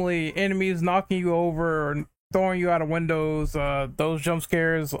 namely enemies knocking you over or throwing you out of windows. Those jump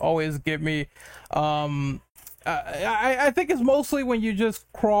scares always get me. I think it's mostly when you just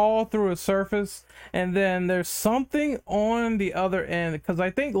crawl through a surface and then there's something on the other end, because I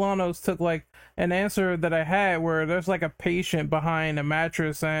think Lanos took like an answer that I had where there's like a patient behind a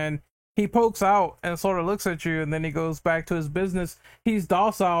mattress and he pokes out and sort of looks at you, and then he goes back to his business. He's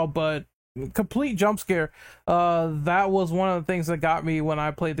docile, but complete jump scare. That was one of the things that got me when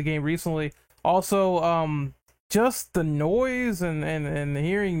I played the game recently. Also, just the noise and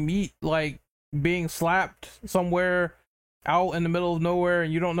hearing meat like being slapped somewhere out in the middle of nowhere,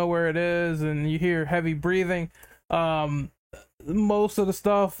 and you don't know where it is, and you hear heavy breathing. Most of the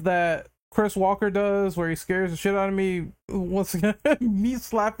stuff that Chris Walker does, where he scares the shit out of me, once again, me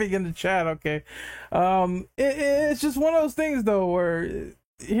slapping in the chat, okay. It's just one of those things, though, where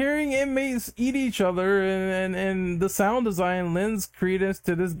hearing inmates eat each other and the sound design lends credence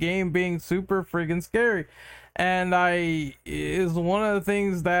to this game being super friggin' scary. And is one of the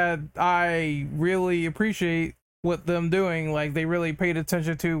things that I really appreciate with them doing. Like, they really paid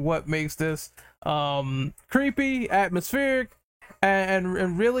attention to what makes this creepy, atmospheric,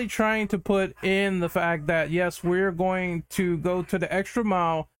 and really trying to put in the fact that yes, we're going to go to the extra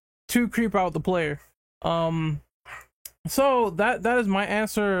mile to creep out the player. So that is my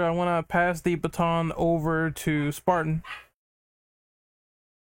answer. I want to pass the baton over to Spartan.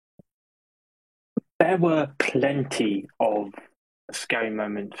 There were plenty of scary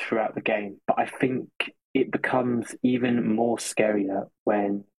moments throughout the game, but I think it becomes even more scarier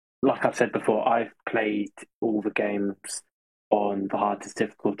when, like I've said before, I've played all the games on the hardest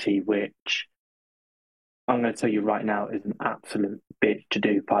difficulty, which I'm going to tell you right now is an absolute bitch to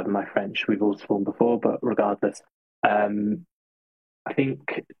do. Pardon my French. We've all sworn before, but regardless, I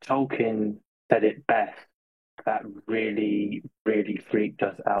think Tolkien said it best. That really, really freaked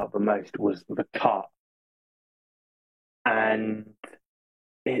us out the most was the cut, and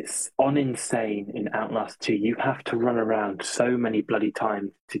it's on insane in Outlast 2. You have to run around so many bloody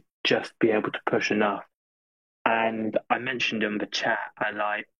times to just be able to push enough. And I mentioned in the chat,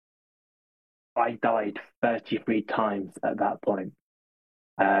 I died 33 times at that point.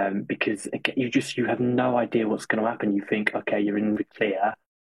 Because you have no idea what's going to happen. You think, okay, you're in the clear,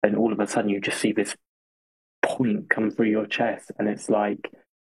 and all of a sudden you just see this point come through your chest, and it's like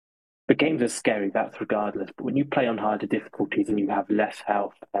the games are scary. That's regardless. But when you play on harder difficulties and you have less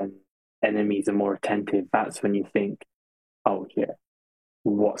health and enemies are more attentive, that's when you think, oh yeah,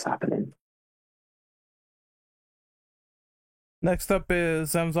 what's happening? Next up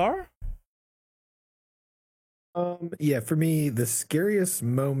is Zamzar. Yeah, for me, the scariest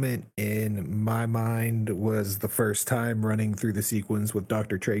moment in my mind was the first time running through the sequence with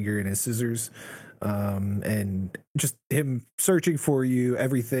Dr. Traeger and his scissors. And just him searching for you,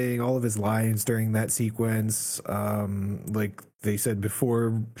 everything, all of his lines during that sequence. Like they said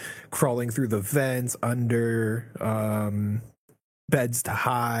before, crawling through the vents under beds to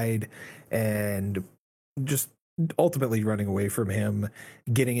hide, and just ultimately running away from him,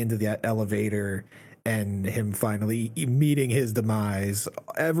 getting into that elevator, and him finally meeting his demise.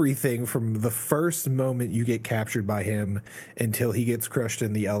 Everything from the first moment you get captured by him until he gets crushed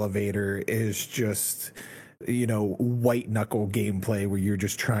in the elevator is just, white knuckle gameplay where you're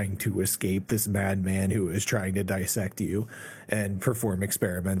just trying to escape this madman who is trying to dissect you and perform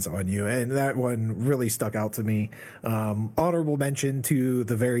experiments on you. And that one really stuck out to me. Honorable mention to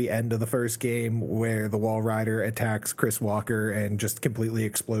the very end of the first game where the Wall Rider attacks Chris Walker and just completely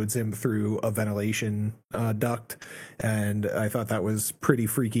explodes him through a ventilation duct. And I thought that was pretty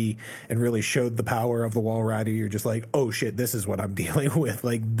freaky and really showed the power of the Wall Rider. You're just like, oh shit, this is what I'm dealing with.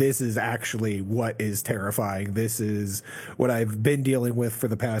 Like, this is actually what is terrifying. This is what I've been dealing with for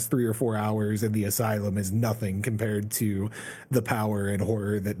the past 3 or 4 hours, and the asylum is nothing compared to the power and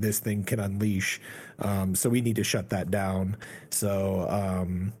horror that this thing can unleash. So we need to shut that down. So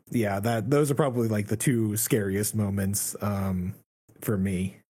yeah, those are probably like the two scariest moments for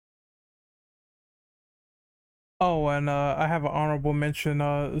me. Oh, and I have an honorable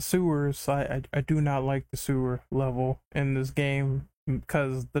mention, sewers. I do not like the sewer level in this game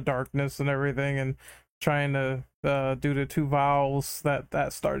because the darkness and everything, and trying to do the two vowels,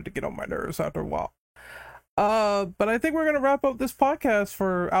 that started to get on my nerves after a while. But I think we're gonna wrap up this podcast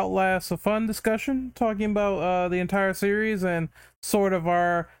for Outlast, a fun discussion talking about the entire series and sort of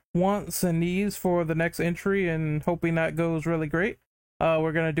our wants and needs for the next entry, and hoping that goes really great.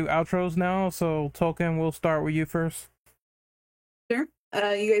 We're gonna do outros now, so Tolkien, we'll start with you first. Sure.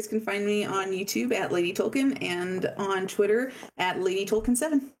 You guys can find me on YouTube at Lady Tolkien and on Twitter at Lady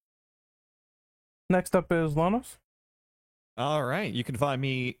Tolkien7. Next up is Lanos. All right, you can find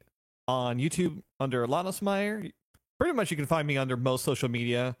me on YouTube under Lanos Meyer. Pretty much you can find me under most social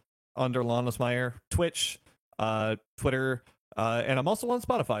media under Lanos Meyer, Twitch, Twitter, and I'm also on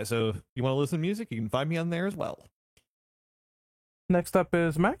Spotify, so if you want to listen to music, you can find me on there as well. Next up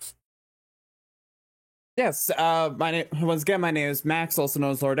is Max. Yes, once again, my name is Max, also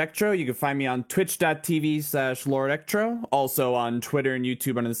known as Lord Ectro. You can find me on twitch.tv/Lord Ectro, also on Twitter and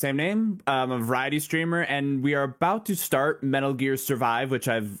YouTube under the same name. I'm a variety streamer, and we are about to start Metal Gear Survive, which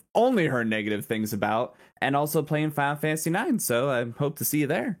I've only heard negative things about, and also playing Final Fantasy IX, so I hope to see you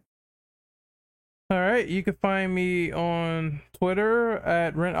there. All right, you can find me on Twitter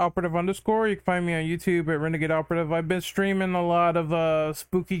at RentOperative_. You can find me on YouTube at Renegade Operative. I've been streaming a lot of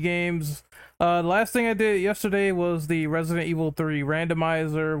spooky games. The last thing I did yesterday was the Resident Evil 3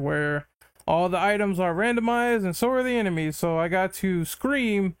 randomizer, where all the items are randomized and so are the enemies. So I got to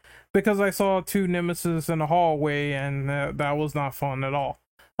scream because I saw 2 nemesis in the hallway, and that was not fun at all.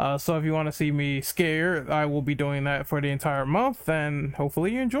 So if you want to see me scared, I will be doing that for the entire month, and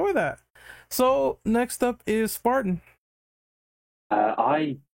hopefully you enjoy that. So next up is Spartan.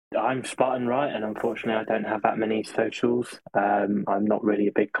 I'm Spartan, right? And unfortunately, I don't have that many socials. I'm not really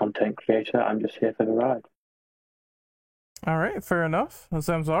a big content creator. I'm just here for the ride. All right, fair enough.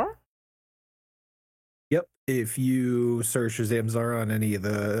 Zamzar? Yep. If you search Zamzara on any of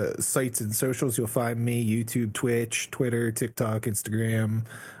the sites and socials, you'll find me. YouTube, Twitch, Twitter, TikTok, Instagram,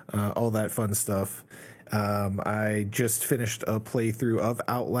 all that fun stuff. I just finished a playthrough of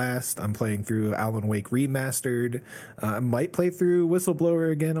Outlast. I'm playing through Alan Wake Remastered. I might play through Whistleblower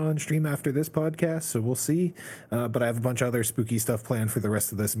again on stream after this podcast, so we'll see. But I have a bunch of other spooky stuff planned for the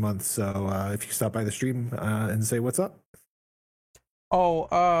rest of this month, so if you stop by the stream and say what's up.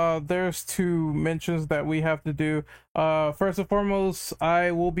 Oh, there's 2 mentions that we have to do. First and foremost,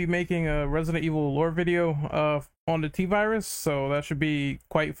 I will be making a Resident Evil lore video on the T-Virus, so that should be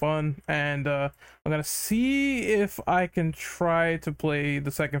quite fun. And I'm gonna see if I can try to play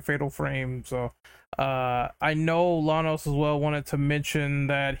the second Fatal Frame. So I know Lanos as well wanted to mention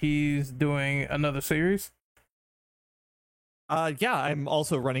that he's doing another series. Yeah, I'm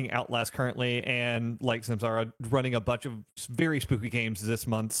also running Outlast currently, and like Samsara, running a bunch of very spooky games this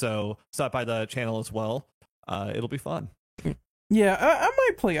month. So stop by the channel as well. It'll be fun. Yeah, I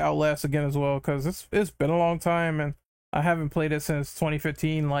might play Outlast again as well, because it's been a long time and I haven't played it since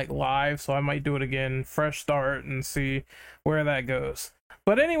 2015, like live. So I might do it again, fresh start, and see where that goes.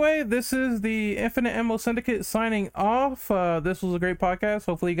 But anyway, this is the Infinite Ammo Syndicate signing off. This was a great podcast.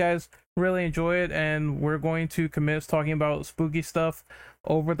 Hopefully you guys really enjoy it, and we're going to commence talking about spooky stuff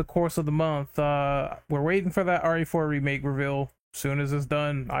over the course of the month. We're waiting for that RE4 remake reveal. As soon as it's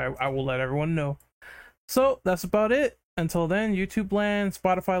done, I will let everyone know. So that's about it. Until then, YouTube land,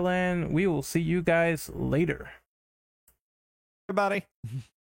 Spotify land, we will see you guys later. Everybody.